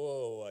 bam,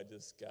 whoa, I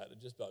just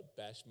about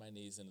bashed my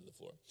knees into the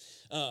floor.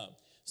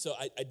 So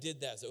I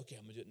did that. I said, okay,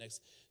 I'm going to do it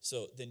next.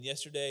 So then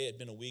yesterday, it had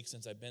been a week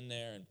since I've been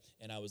there,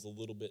 and I was a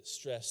little bit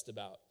stressed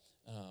about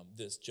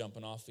this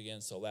jumping off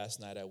again. So last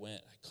night I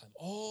climbed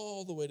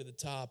all the way to the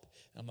top,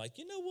 and I'm like,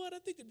 you know what? I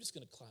think I'm just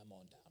going to climb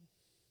on down.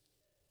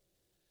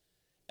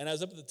 And I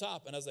was up at the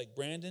top, and I was like,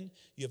 Brandon,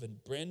 you have a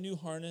brand new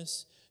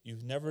harness.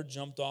 You've never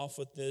jumped off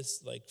with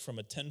this, like from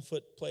a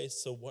 10-foot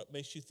place. So what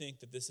makes you think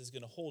that this is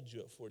going to hold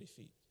you at 40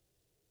 feet?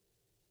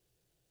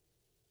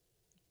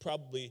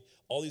 Probably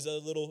all these other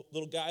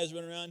little guys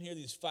running around here,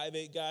 these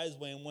 5'8" guys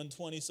weighing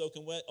 120,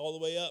 soaking wet all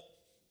the way up,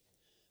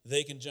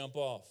 they can jump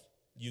off.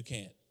 You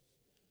can't.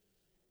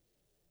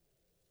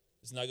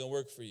 It's not going to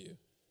work for you.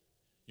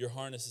 Your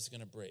harness is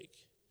going to break.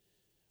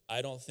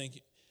 I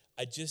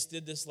just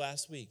did this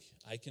last week.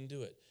 I can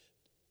do it.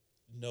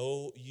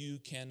 No, you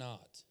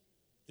cannot.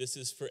 This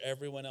is for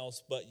everyone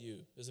else but you.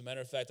 As a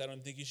matter of fact, I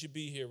don't think you should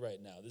be here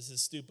right now. This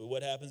is stupid.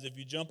 What happens if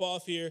you jump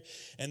off here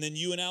and then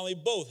you and Allie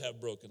both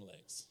have broken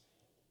legs?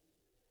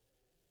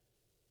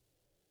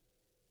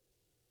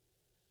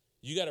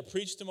 You got to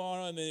preach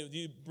tomorrow, and then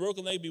the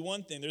broken leg be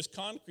one thing. There's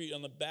concrete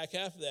on the back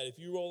half of that. If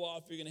you roll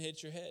off, you're going to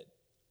hit your head.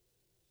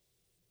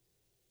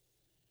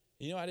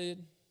 You know what I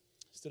did?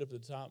 Stood up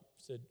at the top,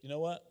 said, you know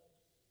what?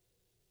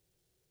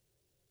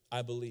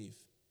 I believe.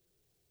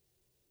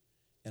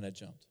 And I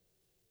jumped.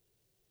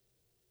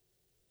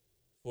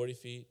 40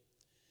 feet.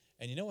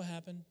 And you know what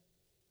happened?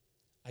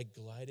 I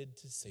glided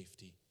to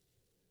safety.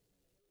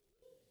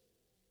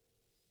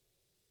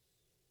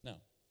 Now,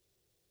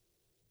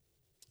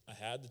 I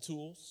had the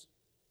tools.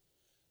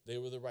 They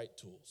were the right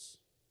tools.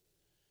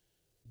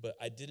 But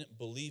I didn't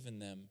believe in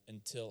them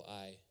until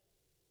I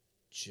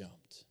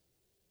jumped.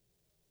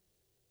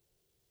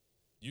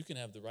 You can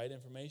have the right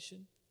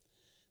information,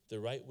 the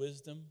right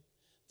wisdom,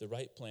 the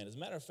right plan. As a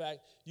matter of fact,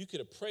 you could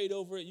have prayed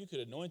over it, you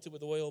could anoint it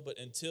with oil, but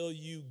until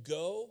you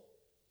go,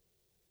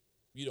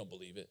 you don't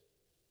believe it.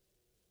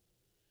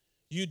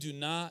 You do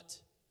not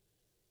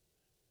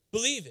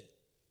believe it.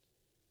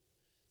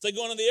 It's like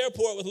going to the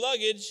airport with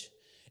luggage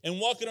and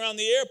walking around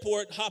the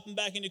airport, hopping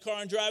back in your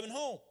car and driving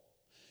home.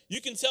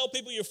 You can tell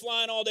people you're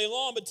flying all day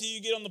long, but till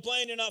you get on the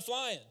plane, you're not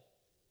flying.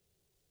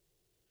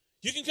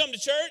 You can come to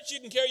church, you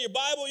can carry your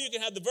Bible, you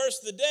can have the verse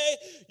of the day,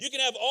 you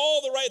can have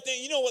all the right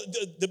things. You know what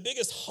the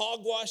biggest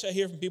hogwash I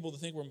hear from people that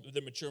think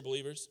they're mature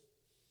believers?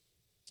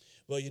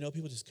 Well, you know,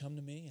 people just come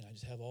to me and I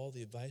just have all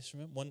the advice from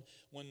them. One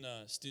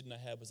student I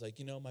had was like,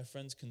 you know, my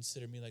friends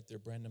consider me like they're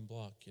Brandon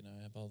Block. You know,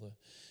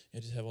 I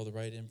just have all the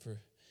right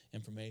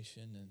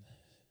information and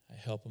I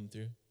help them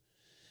through.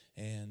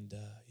 And,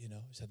 you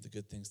know, just have the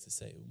good things to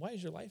say. Why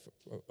is your life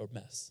a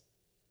mess?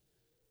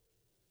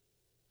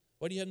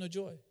 Why do you have no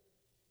joy?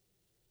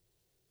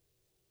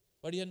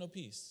 Why do you have no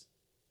peace?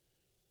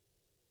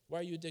 Why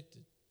are you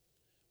addicted?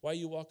 Why are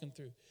you walking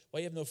through? Why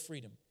do you have no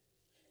freedom?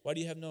 Why do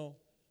you have no...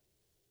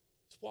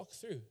 Just walk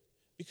through.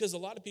 Because a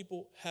lot of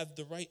people have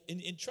the right...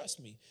 And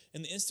trust me,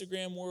 in the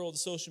Instagram world, the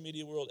social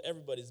media world,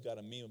 everybody's got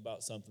a meme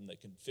about something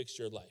that can fix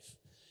your life.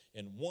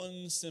 In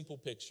one simple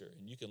picture.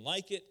 And you can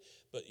like it,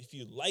 but if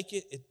you like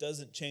it, it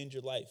doesn't change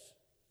your life.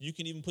 You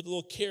can even put the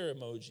little care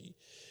emoji.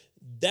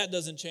 That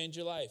doesn't change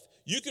your life.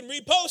 You can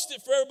repost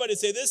it for everybody to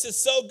say, this is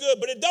so good,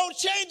 but it don't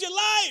change your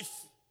life.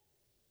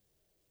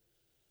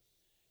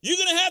 You're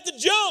going to have to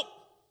jump.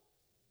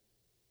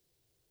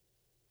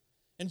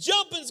 And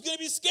jumping's going to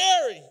be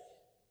scary.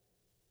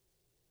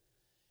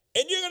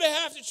 And you're going to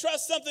have to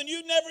trust something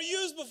you've never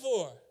used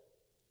before.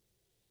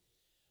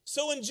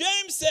 So when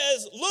James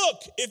says,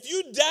 look, if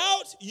you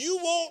doubt, you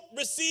won't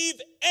receive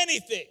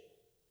anything.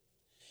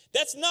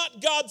 That's not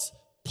God's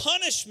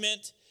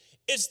punishment.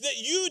 It's that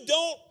you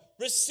don't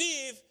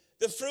receive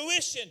the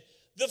fruition,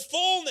 the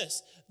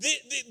fullness,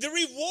 the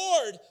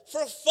reward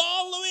for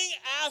following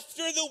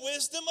after the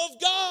wisdom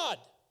of God.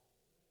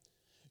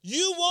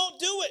 You won't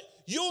do it.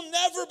 You'll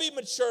never be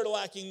mature,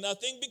 lacking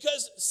nothing,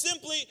 because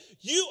simply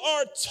you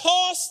are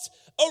tossed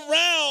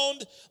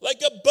around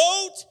like a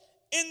boat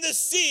in the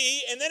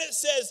sea, and then it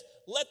says,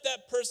 let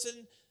that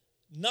person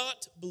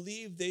not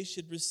believe they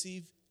should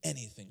receive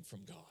anything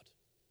from God.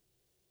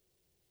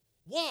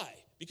 Why?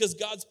 Because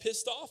God's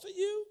pissed off at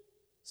you?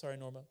 Sorry,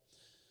 Norma.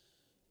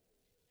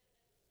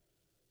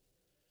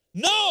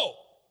 No,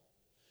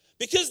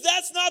 because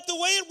that's not the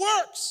way it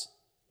works.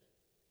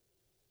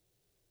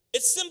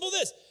 It's simple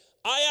this.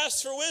 I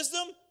ask for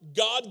wisdom,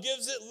 God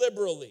gives it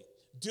liberally.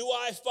 Do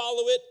I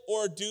follow it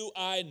or do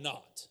I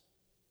not?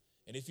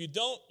 And if you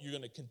don't, you're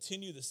going to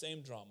continue the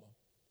same drama.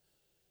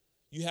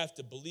 You have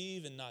to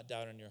believe and not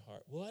doubt in your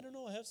heart. Well, I don't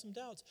know, I have some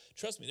doubts.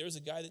 Trust me, there was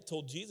a guy that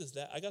told Jesus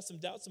that. I got some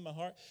doubts in my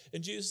heart.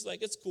 And Jesus is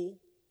like, it's cool.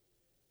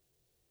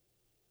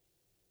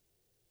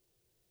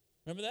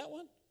 Remember that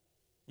one?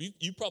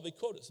 You probably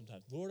quote it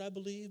sometimes. Lord, I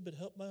believe, but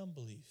help my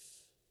unbelief.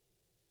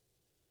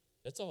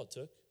 That's all it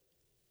took.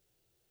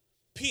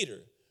 Peter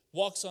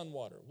walks on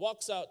water,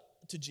 walks out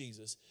to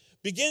Jesus,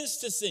 begins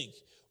to sink.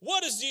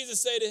 What does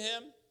Jesus say to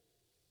him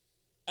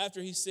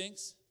after he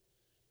sinks?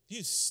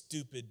 You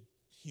stupid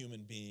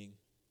human being.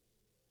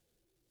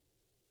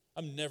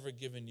 I'm never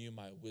giving you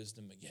my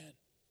wisdom again.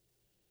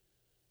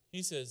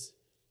 He says,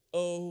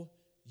 oh,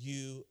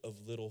 you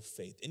of little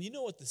faith. And you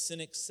know what the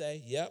cynics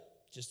say? Yep,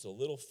 just a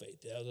little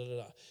faith.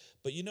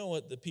 But you know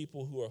what the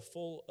people who are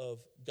full of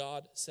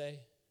God say?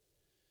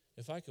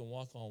 If I can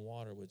walk on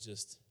water with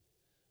just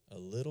a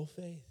little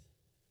faith,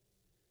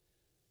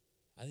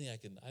 I think I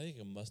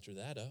can muster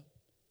that up.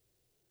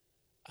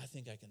 I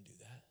think I can do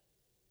that.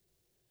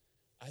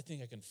 I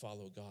think I can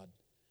follow God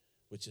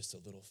with just a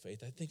little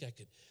faith. I think I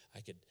could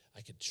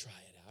try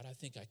it out. I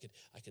think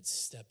I could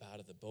step out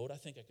of the boat. I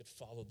think I could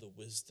follow the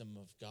wisdom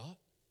of God.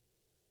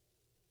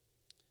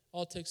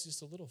 All it takes is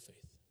just a little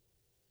faith.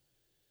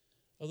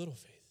 A little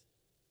faith.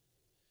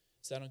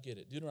 So I don't get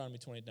it. Deuteronomy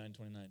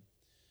 29:29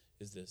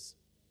 is this.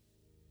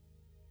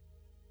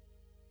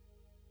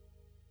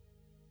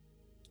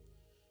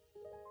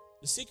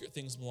 The secret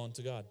things belong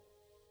to God.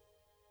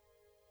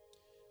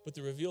 But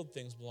the revealed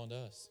things belong to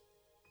us,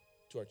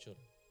 to our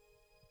children.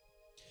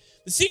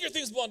 The secret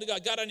things belong to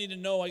God. God, I need to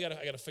know. I got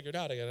to figure it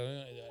out. I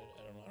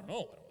don't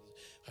know.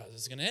 How's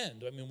this going to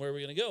end? I mean, where are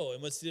we going to go?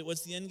 And what's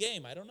the end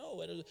game? I don't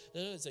know.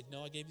 It's like,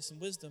 no, I gave you some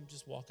wisdom.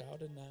 Just walk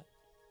out in that.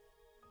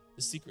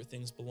 The secret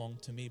things belong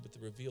to me, but the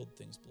revealed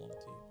things belong to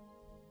you.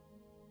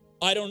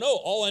 I don't know.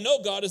 All I know,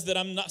 God, is that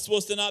I'm not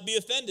supposed to not be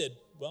offended.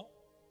 Well,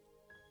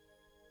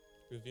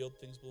 revealed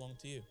things belong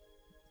to you.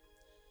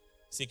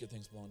 Secret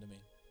things belong to me.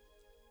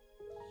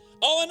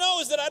 All I know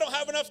is that I don't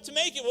have enough to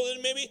make it. Well,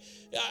 then maybe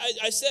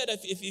I said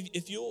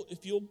if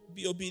you'll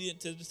be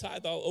obedient to the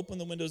tithe, I'll open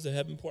the windows of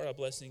heaven, pour out a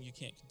blessing you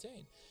can't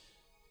contain.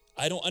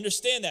 I don't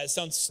understand that. It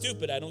sounds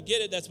stupid. I don't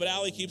get it. That's what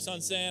Allie keeps on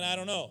saying. I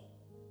don't know.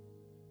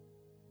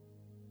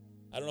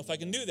 I don't know if I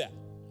can do that.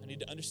 I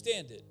need to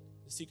understand it.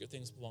 The secret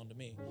things belong to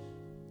me.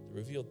 The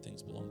revealed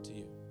things belong to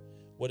you.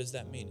 What does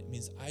that mean? It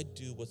means I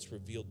do what's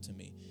revealed to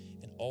me,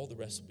 and all the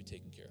rest will be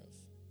taken care of.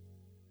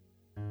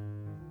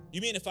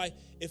 You mean if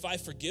I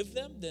forgive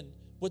them, then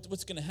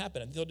what's going to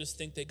happen? They'll just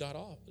think they got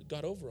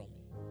over on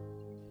me.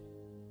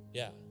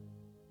 Yeah,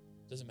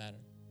 doesn't matter.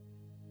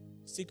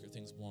 Secret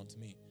things belong to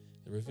me.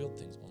 The revealed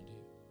things belong to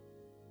you.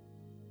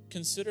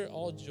 Consider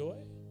all joy.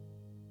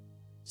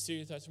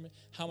 Serious thoughts for me.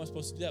 How am I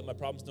supposed to do that? My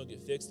problems don't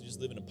get fixed. I just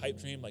live in a pipe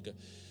dream like a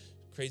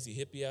crazy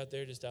hippie out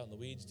there, just out in the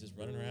weeds, just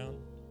running around,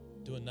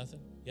 doing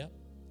nothing. Yeah.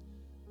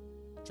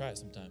 Try it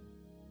sometime.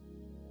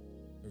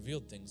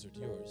 Revealed things are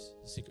yours.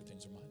 The secret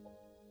things are mine.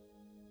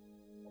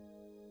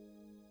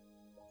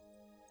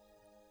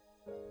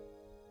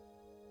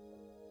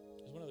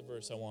 There's one other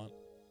verse I want.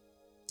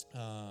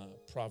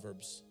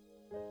 Proverbs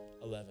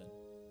 11.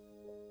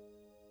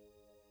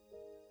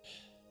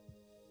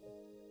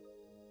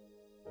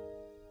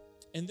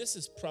 And this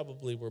is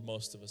probably where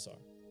most of us are.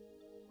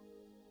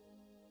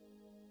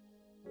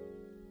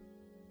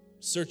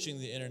 Searching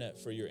the internet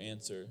for your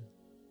answer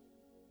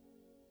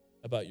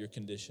about your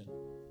condition.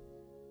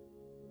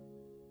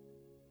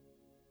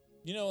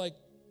 You know, like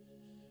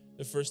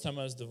the first time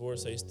I was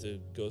divorced, I used to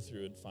go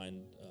through and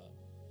find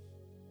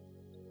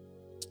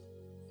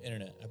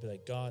internet. I'd be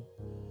like, God,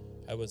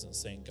 I wasn't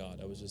saying God.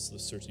 I was just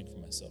searching for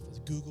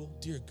myself. Google,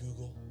 dear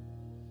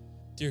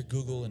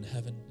Google in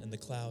heaven, in the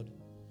cloud,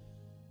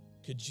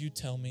 could you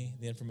tell me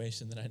the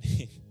information that I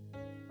need?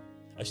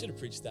 I should have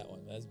preached that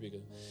one. That'd be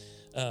good.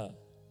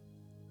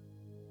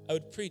 I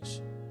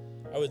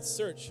would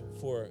search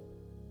for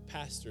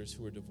pastors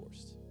who were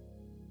divorced.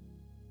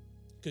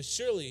 Because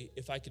surely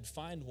if I could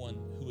find one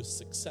who was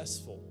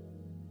successful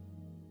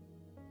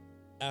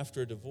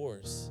after a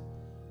divorce,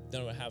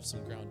 then I would have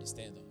some ground to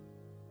stand on.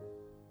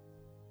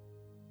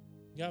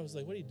 God was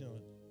like, what are you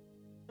doing?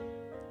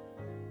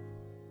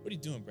 What are you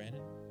doing,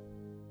 Brandon?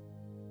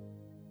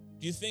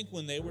 Do you think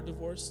when they were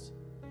divorced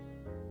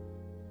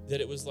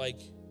that it was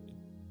like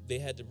they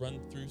had to run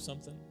through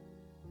something?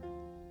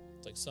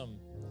 It's like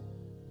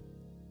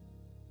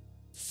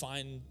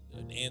find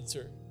an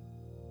answer.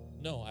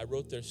 No, I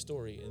wrote their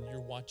story and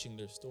you're watching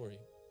their story.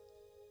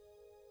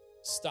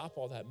 Stop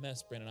all that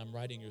mess, Brandon. I'm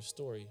writing your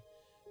story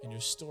and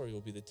your story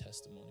will be the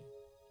testimony.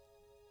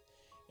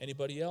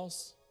 Anybody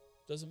else?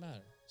 Doesn't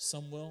matter.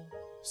 Some will,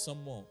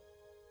 some won't.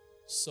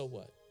 So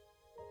what?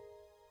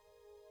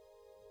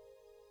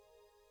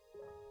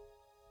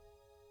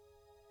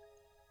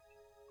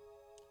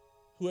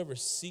 Whoever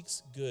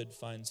seeks good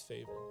finds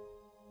favor.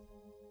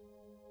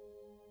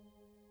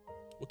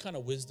 What kind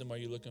of wisdom are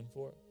you looking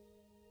for?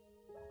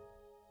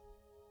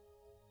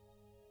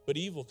 But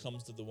evil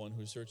comes to the one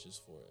who searches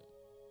for it.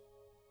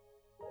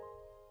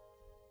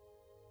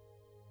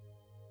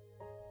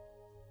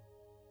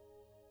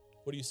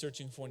 What are you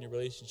searching for in your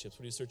relationships?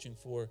 What are you searching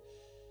for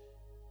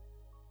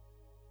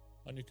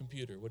on your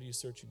computer? What are you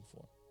searching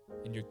for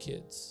in your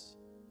kids?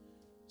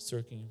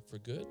 Searching for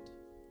good?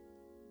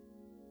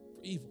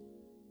 For evil?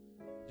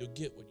 You'll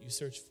get what you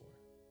search for.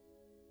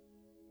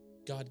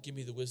 God, give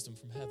me the wisdom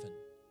from heaven.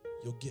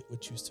 You'll get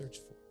what you search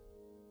for.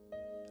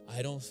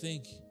 I don't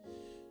think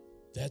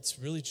that's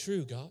really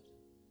true, God.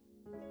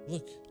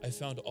 Look, I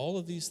found all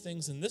of these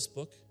things in this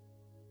book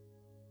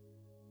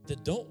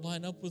that don't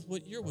line up with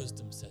what your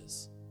wisdom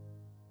says.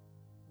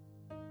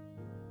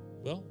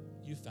 Well,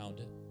 you found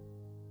it.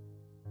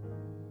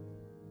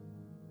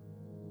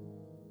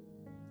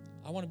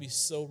 I want to be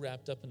so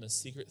wrapped up in the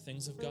secret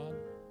things of God.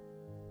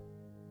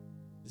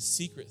 The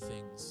secret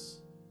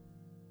things.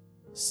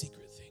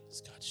 Secret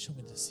things. God, show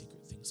me the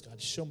secret things. God,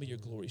 show me your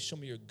glory. Show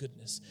me your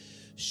goodness.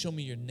 Show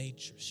me your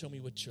nature. Show me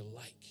what you're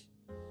like.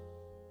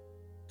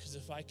 Because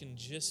if I can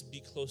just be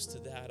close to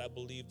that, I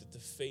believe that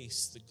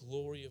the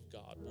glory of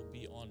God will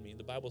be on me. And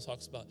the Bible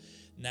talks about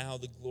now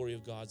the glory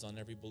of God's on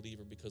every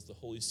believer because the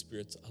Holy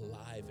Spirit's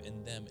alive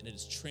in them. And it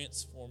is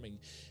transforming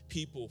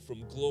people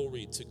from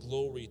glory to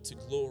glory to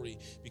glory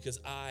because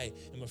I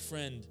am a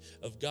friend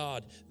of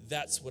God.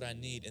 That's what I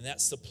need. And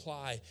that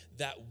supply,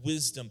 that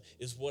wisdom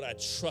is what I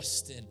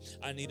trust in.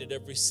 I need it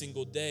every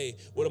single day.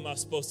 What am I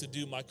supposed to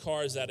do? My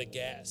car is out of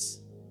gas.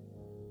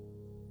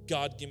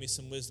 God, give me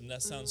some wisdom.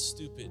 That sounds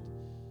stupid.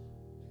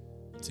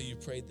 Until you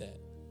prayed that.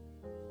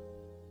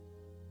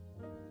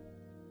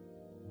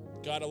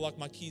 God, I locked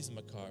my keys in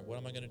my car. What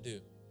am I going to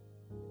do?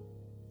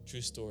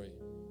 True story.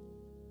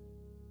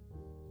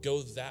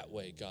 Go that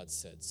way, God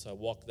said. So I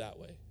walked that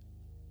way.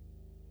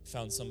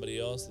 Found somebody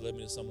else that led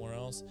me to somewhere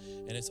else.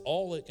 And it's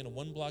all like in a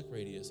 1 block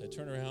radius. I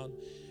turn around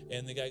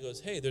and the guy goes,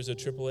 hey, there's a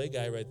AAA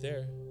guy right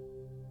there.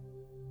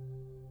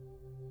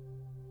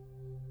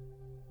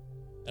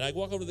 And I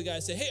walk over to the guy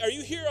and say, hey, are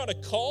you here on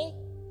a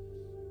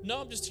call?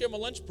 No, I'm just here on my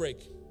lunch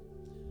break.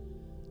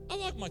 I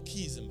locked my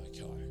keys in my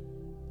car.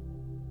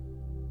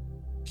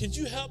 Could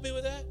you help me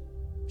with that?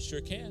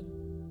 Sure can.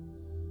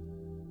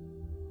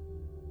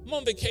 I'm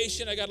on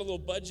vacation. I got a little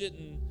budget,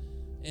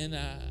 and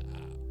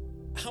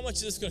how much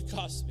is this going to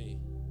cost me?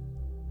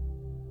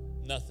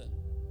 Nothing.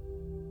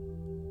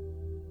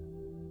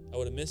 I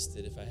would have missed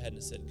it if I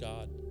hadn't said,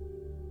 God,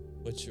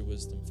 what's your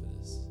wisdom for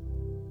this?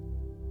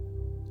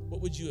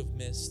 What would you have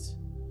missed?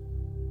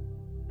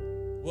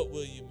 What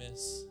will you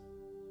miss?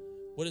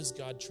 What is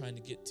God trying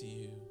to get to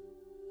you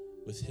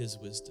with his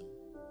wisdom?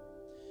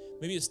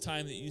 Maybe it's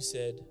time that you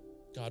said,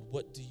 God,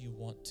 what do you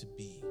want to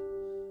be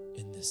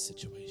in this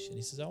situation?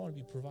 He says, I want to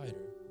be a provider.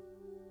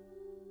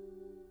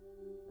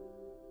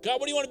 God,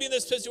 what do you want to be in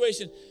this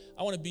situation?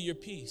 I want to be your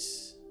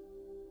peace.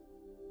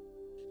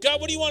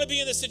 God, what do you want to be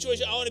in this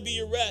situation? I want to be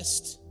your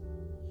rest.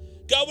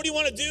 God, what do you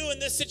want to do in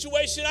this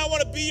situation? I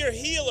want to be your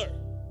healer.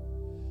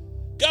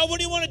 God, what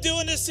do you want to do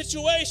in this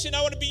situation?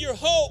 I want to be your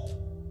hope.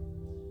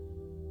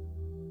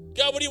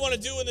 God, what do you want to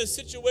do in this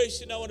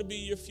situation? I want to be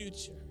your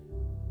future.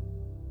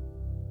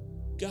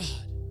 God,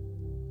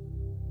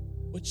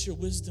 what's your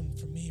wisdom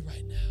for me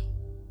right now?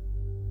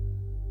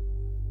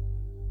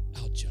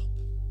 I'll jump.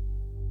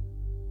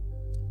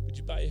 Would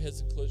you bow your heads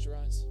and close your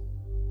eyes?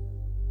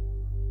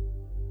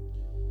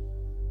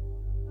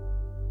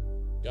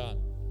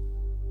 God,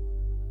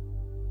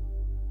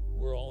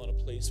 we're all in a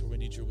place where we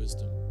need your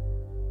wisdom.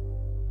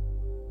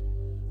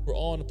 We're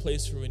all in a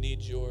place where we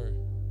need your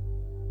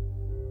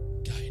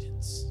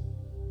guidance.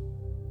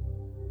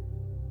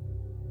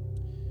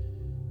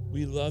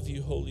 We love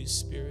you, Holy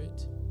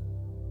Spirit.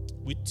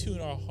 We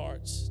tune our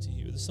hearts to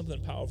you. There's something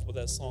powerful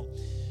about that song.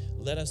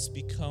 Let us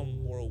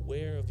become more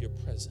aware of your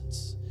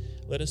presence.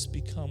 Let us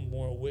become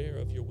more aware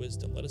of your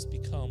wisdom. Let us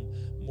become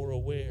more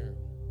aware.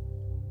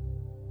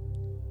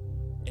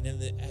 And in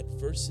the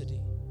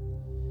adversity,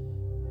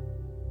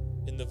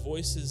 in the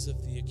voices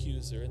of the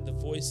accuser, in the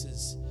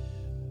voices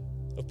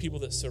of people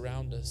that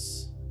surround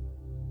us,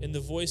 in the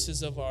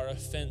voices of our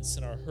offense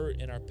and our hurt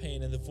and our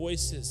pain, in the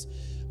voices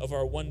of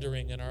our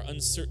wondering and our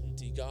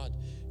uncertainty, God,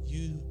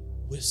 you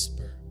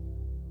whisper.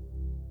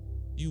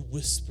 You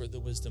whisper the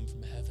wisdom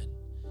from heaven.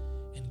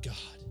 And God,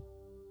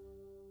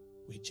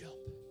 we jump.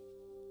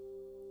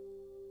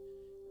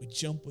 We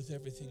jump with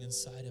everything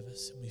inside of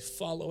us and we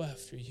follow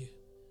after you.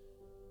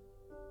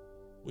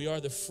 We are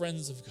the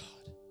friends of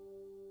God.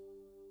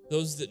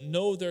 Those that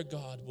know their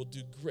God will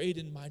do great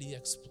and mighty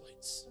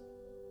exploits.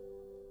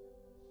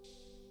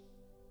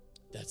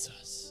 That's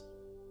us.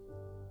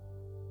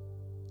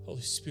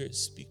 Holy Spirit,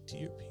 speak to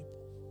your people.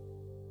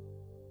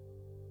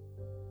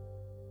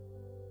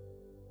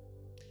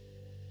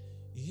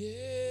 Yeah.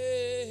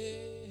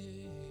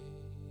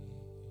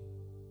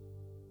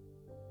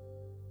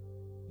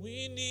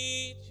 We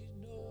need you,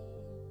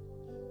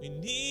 Lord. We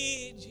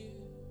need you.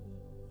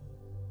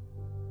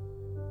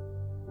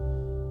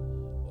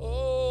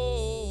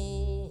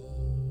 Oh.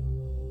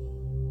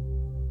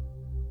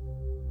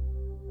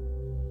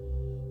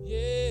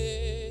 Yeah.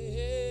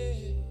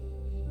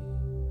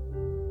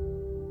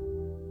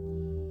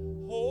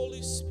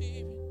 Holy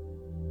Spirit,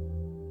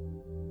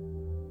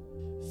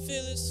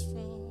 fill us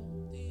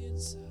from the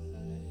inside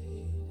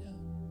out.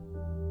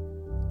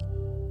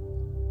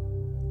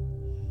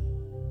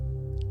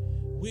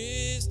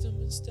 Wisdom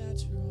and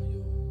stature are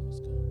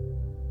yours, God.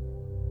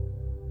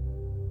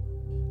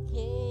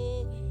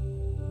 Glory.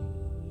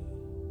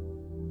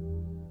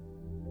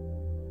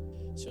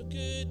 Your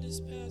goodness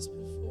pass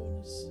before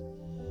us,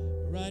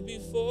 right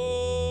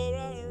before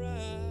our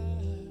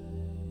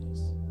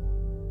eyes.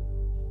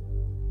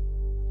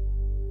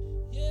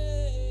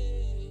 Yeah.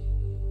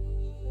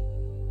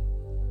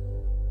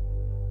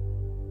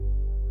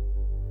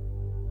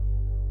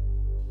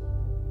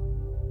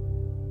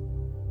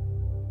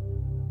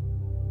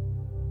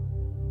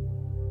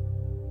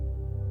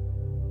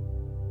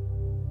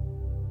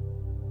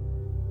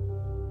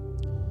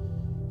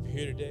 If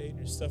you're here today and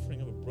you're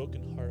suffering of a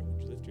broken heart,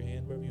 would you lift your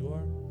hand wherever you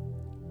are?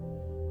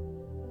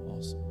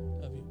 Awesome.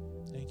 Love you.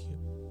 Thank you.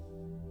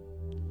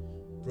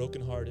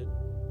 Brokenhearted.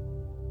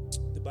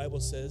 The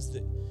Bible says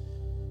that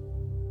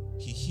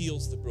he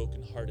heals the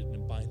brokenhearted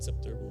and binds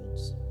up their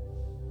wounds.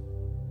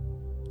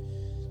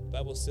 The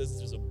Bible says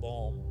there's a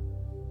balm,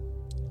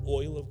 an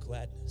oil of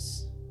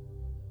gladness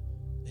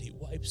that he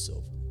wipes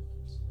over the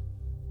wounds.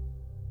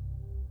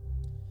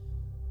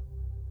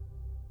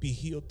 Be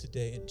healed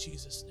today in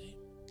Jesus' name.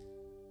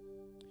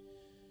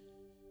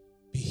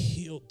 Be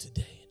healed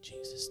today in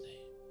Jesus' name.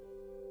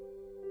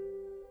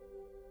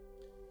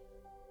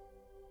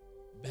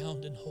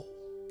 Bound and whole.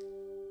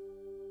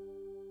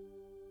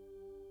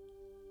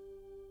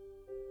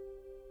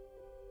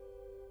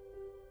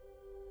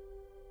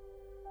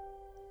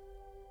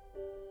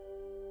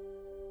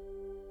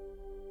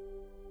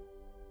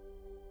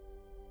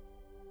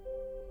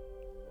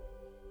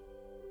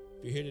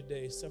 If you're here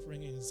today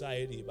suffering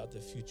anxiety about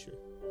the future,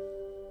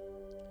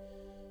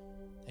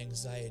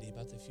 anxiety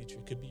about the future,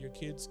 it could be your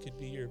kids, could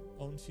be your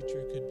own future,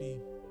 it could be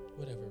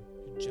whatever,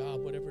 your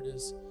job, whatever it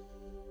is,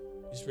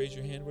 just raise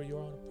your hand where you are.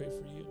 I want to pray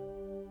for you.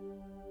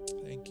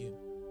 Thank you.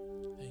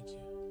 Thank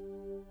you.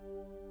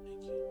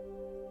 Thank you.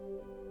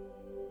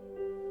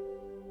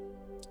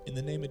 In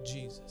the name of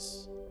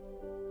Jesus,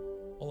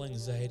 all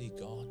anxiety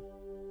gone.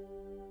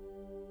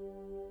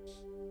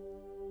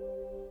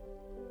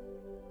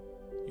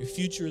 Your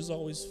future is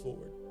always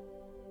forward.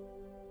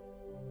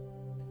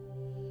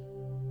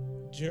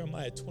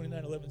 Jeremiah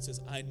 29:11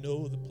 says, I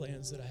know the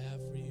plans that I have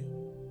for you,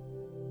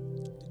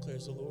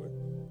 declares the Lord.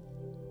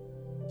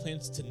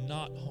 Plans to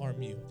not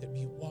harm you, that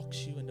he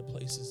walks you into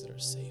places that are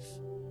safe.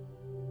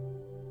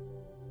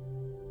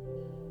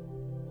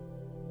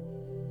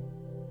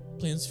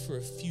 Plans for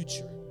a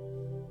future.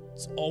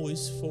 It's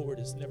always forward,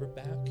 it's never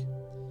back.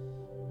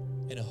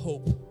 And a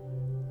hope.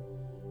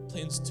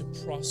 Plans to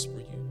prosper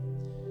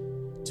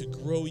you, to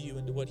grow you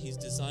into what he's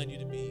designed you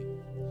to be.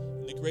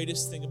 And the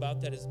greatest thing about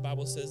that is the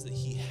Bible says that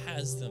he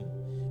has them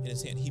in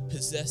his hand. He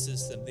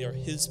possesses them. They are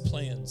his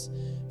plans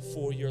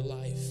for your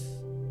life.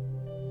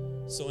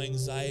 So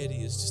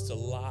anxiety is just a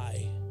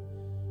lie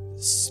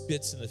that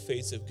spits in the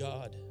face of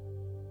God.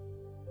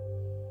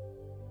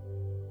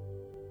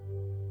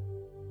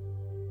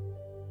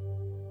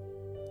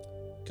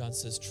 God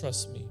says,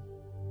 trust me.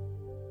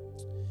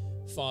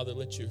 Father,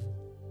 let your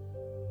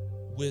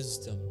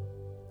wisdom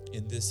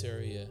in this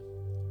area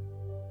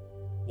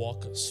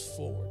walk us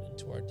forward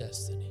into our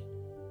destiny.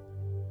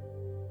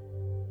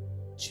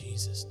 In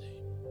Jesus'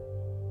 name.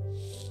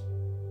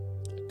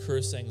 I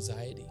curse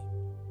anxiety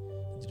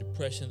and the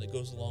depression that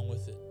goes along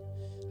with it.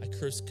 I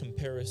curse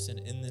comparison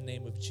in the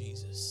name of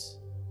Jesus.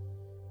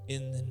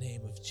 In the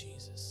name of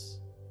Jesus.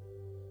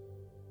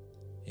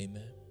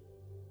 Amen.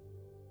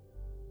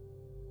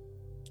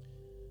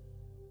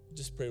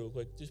 Just pray real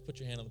quick. Just put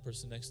your hand on the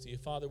person next to you.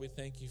 Father, we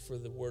thank you for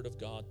the word of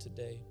God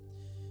today.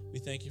 We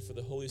thank you for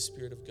the Holy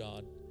Spirit of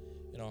God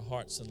in our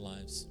hearts and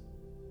lives.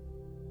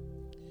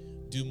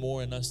 Do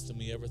more in us than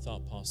we ever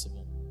thought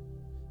possible.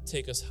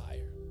 Take us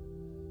higher.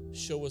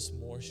 Show us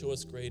more. Show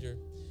us greater.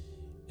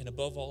 And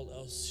above all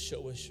else,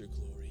 show us your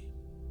glory.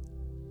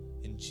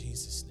 In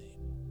Jesus' name.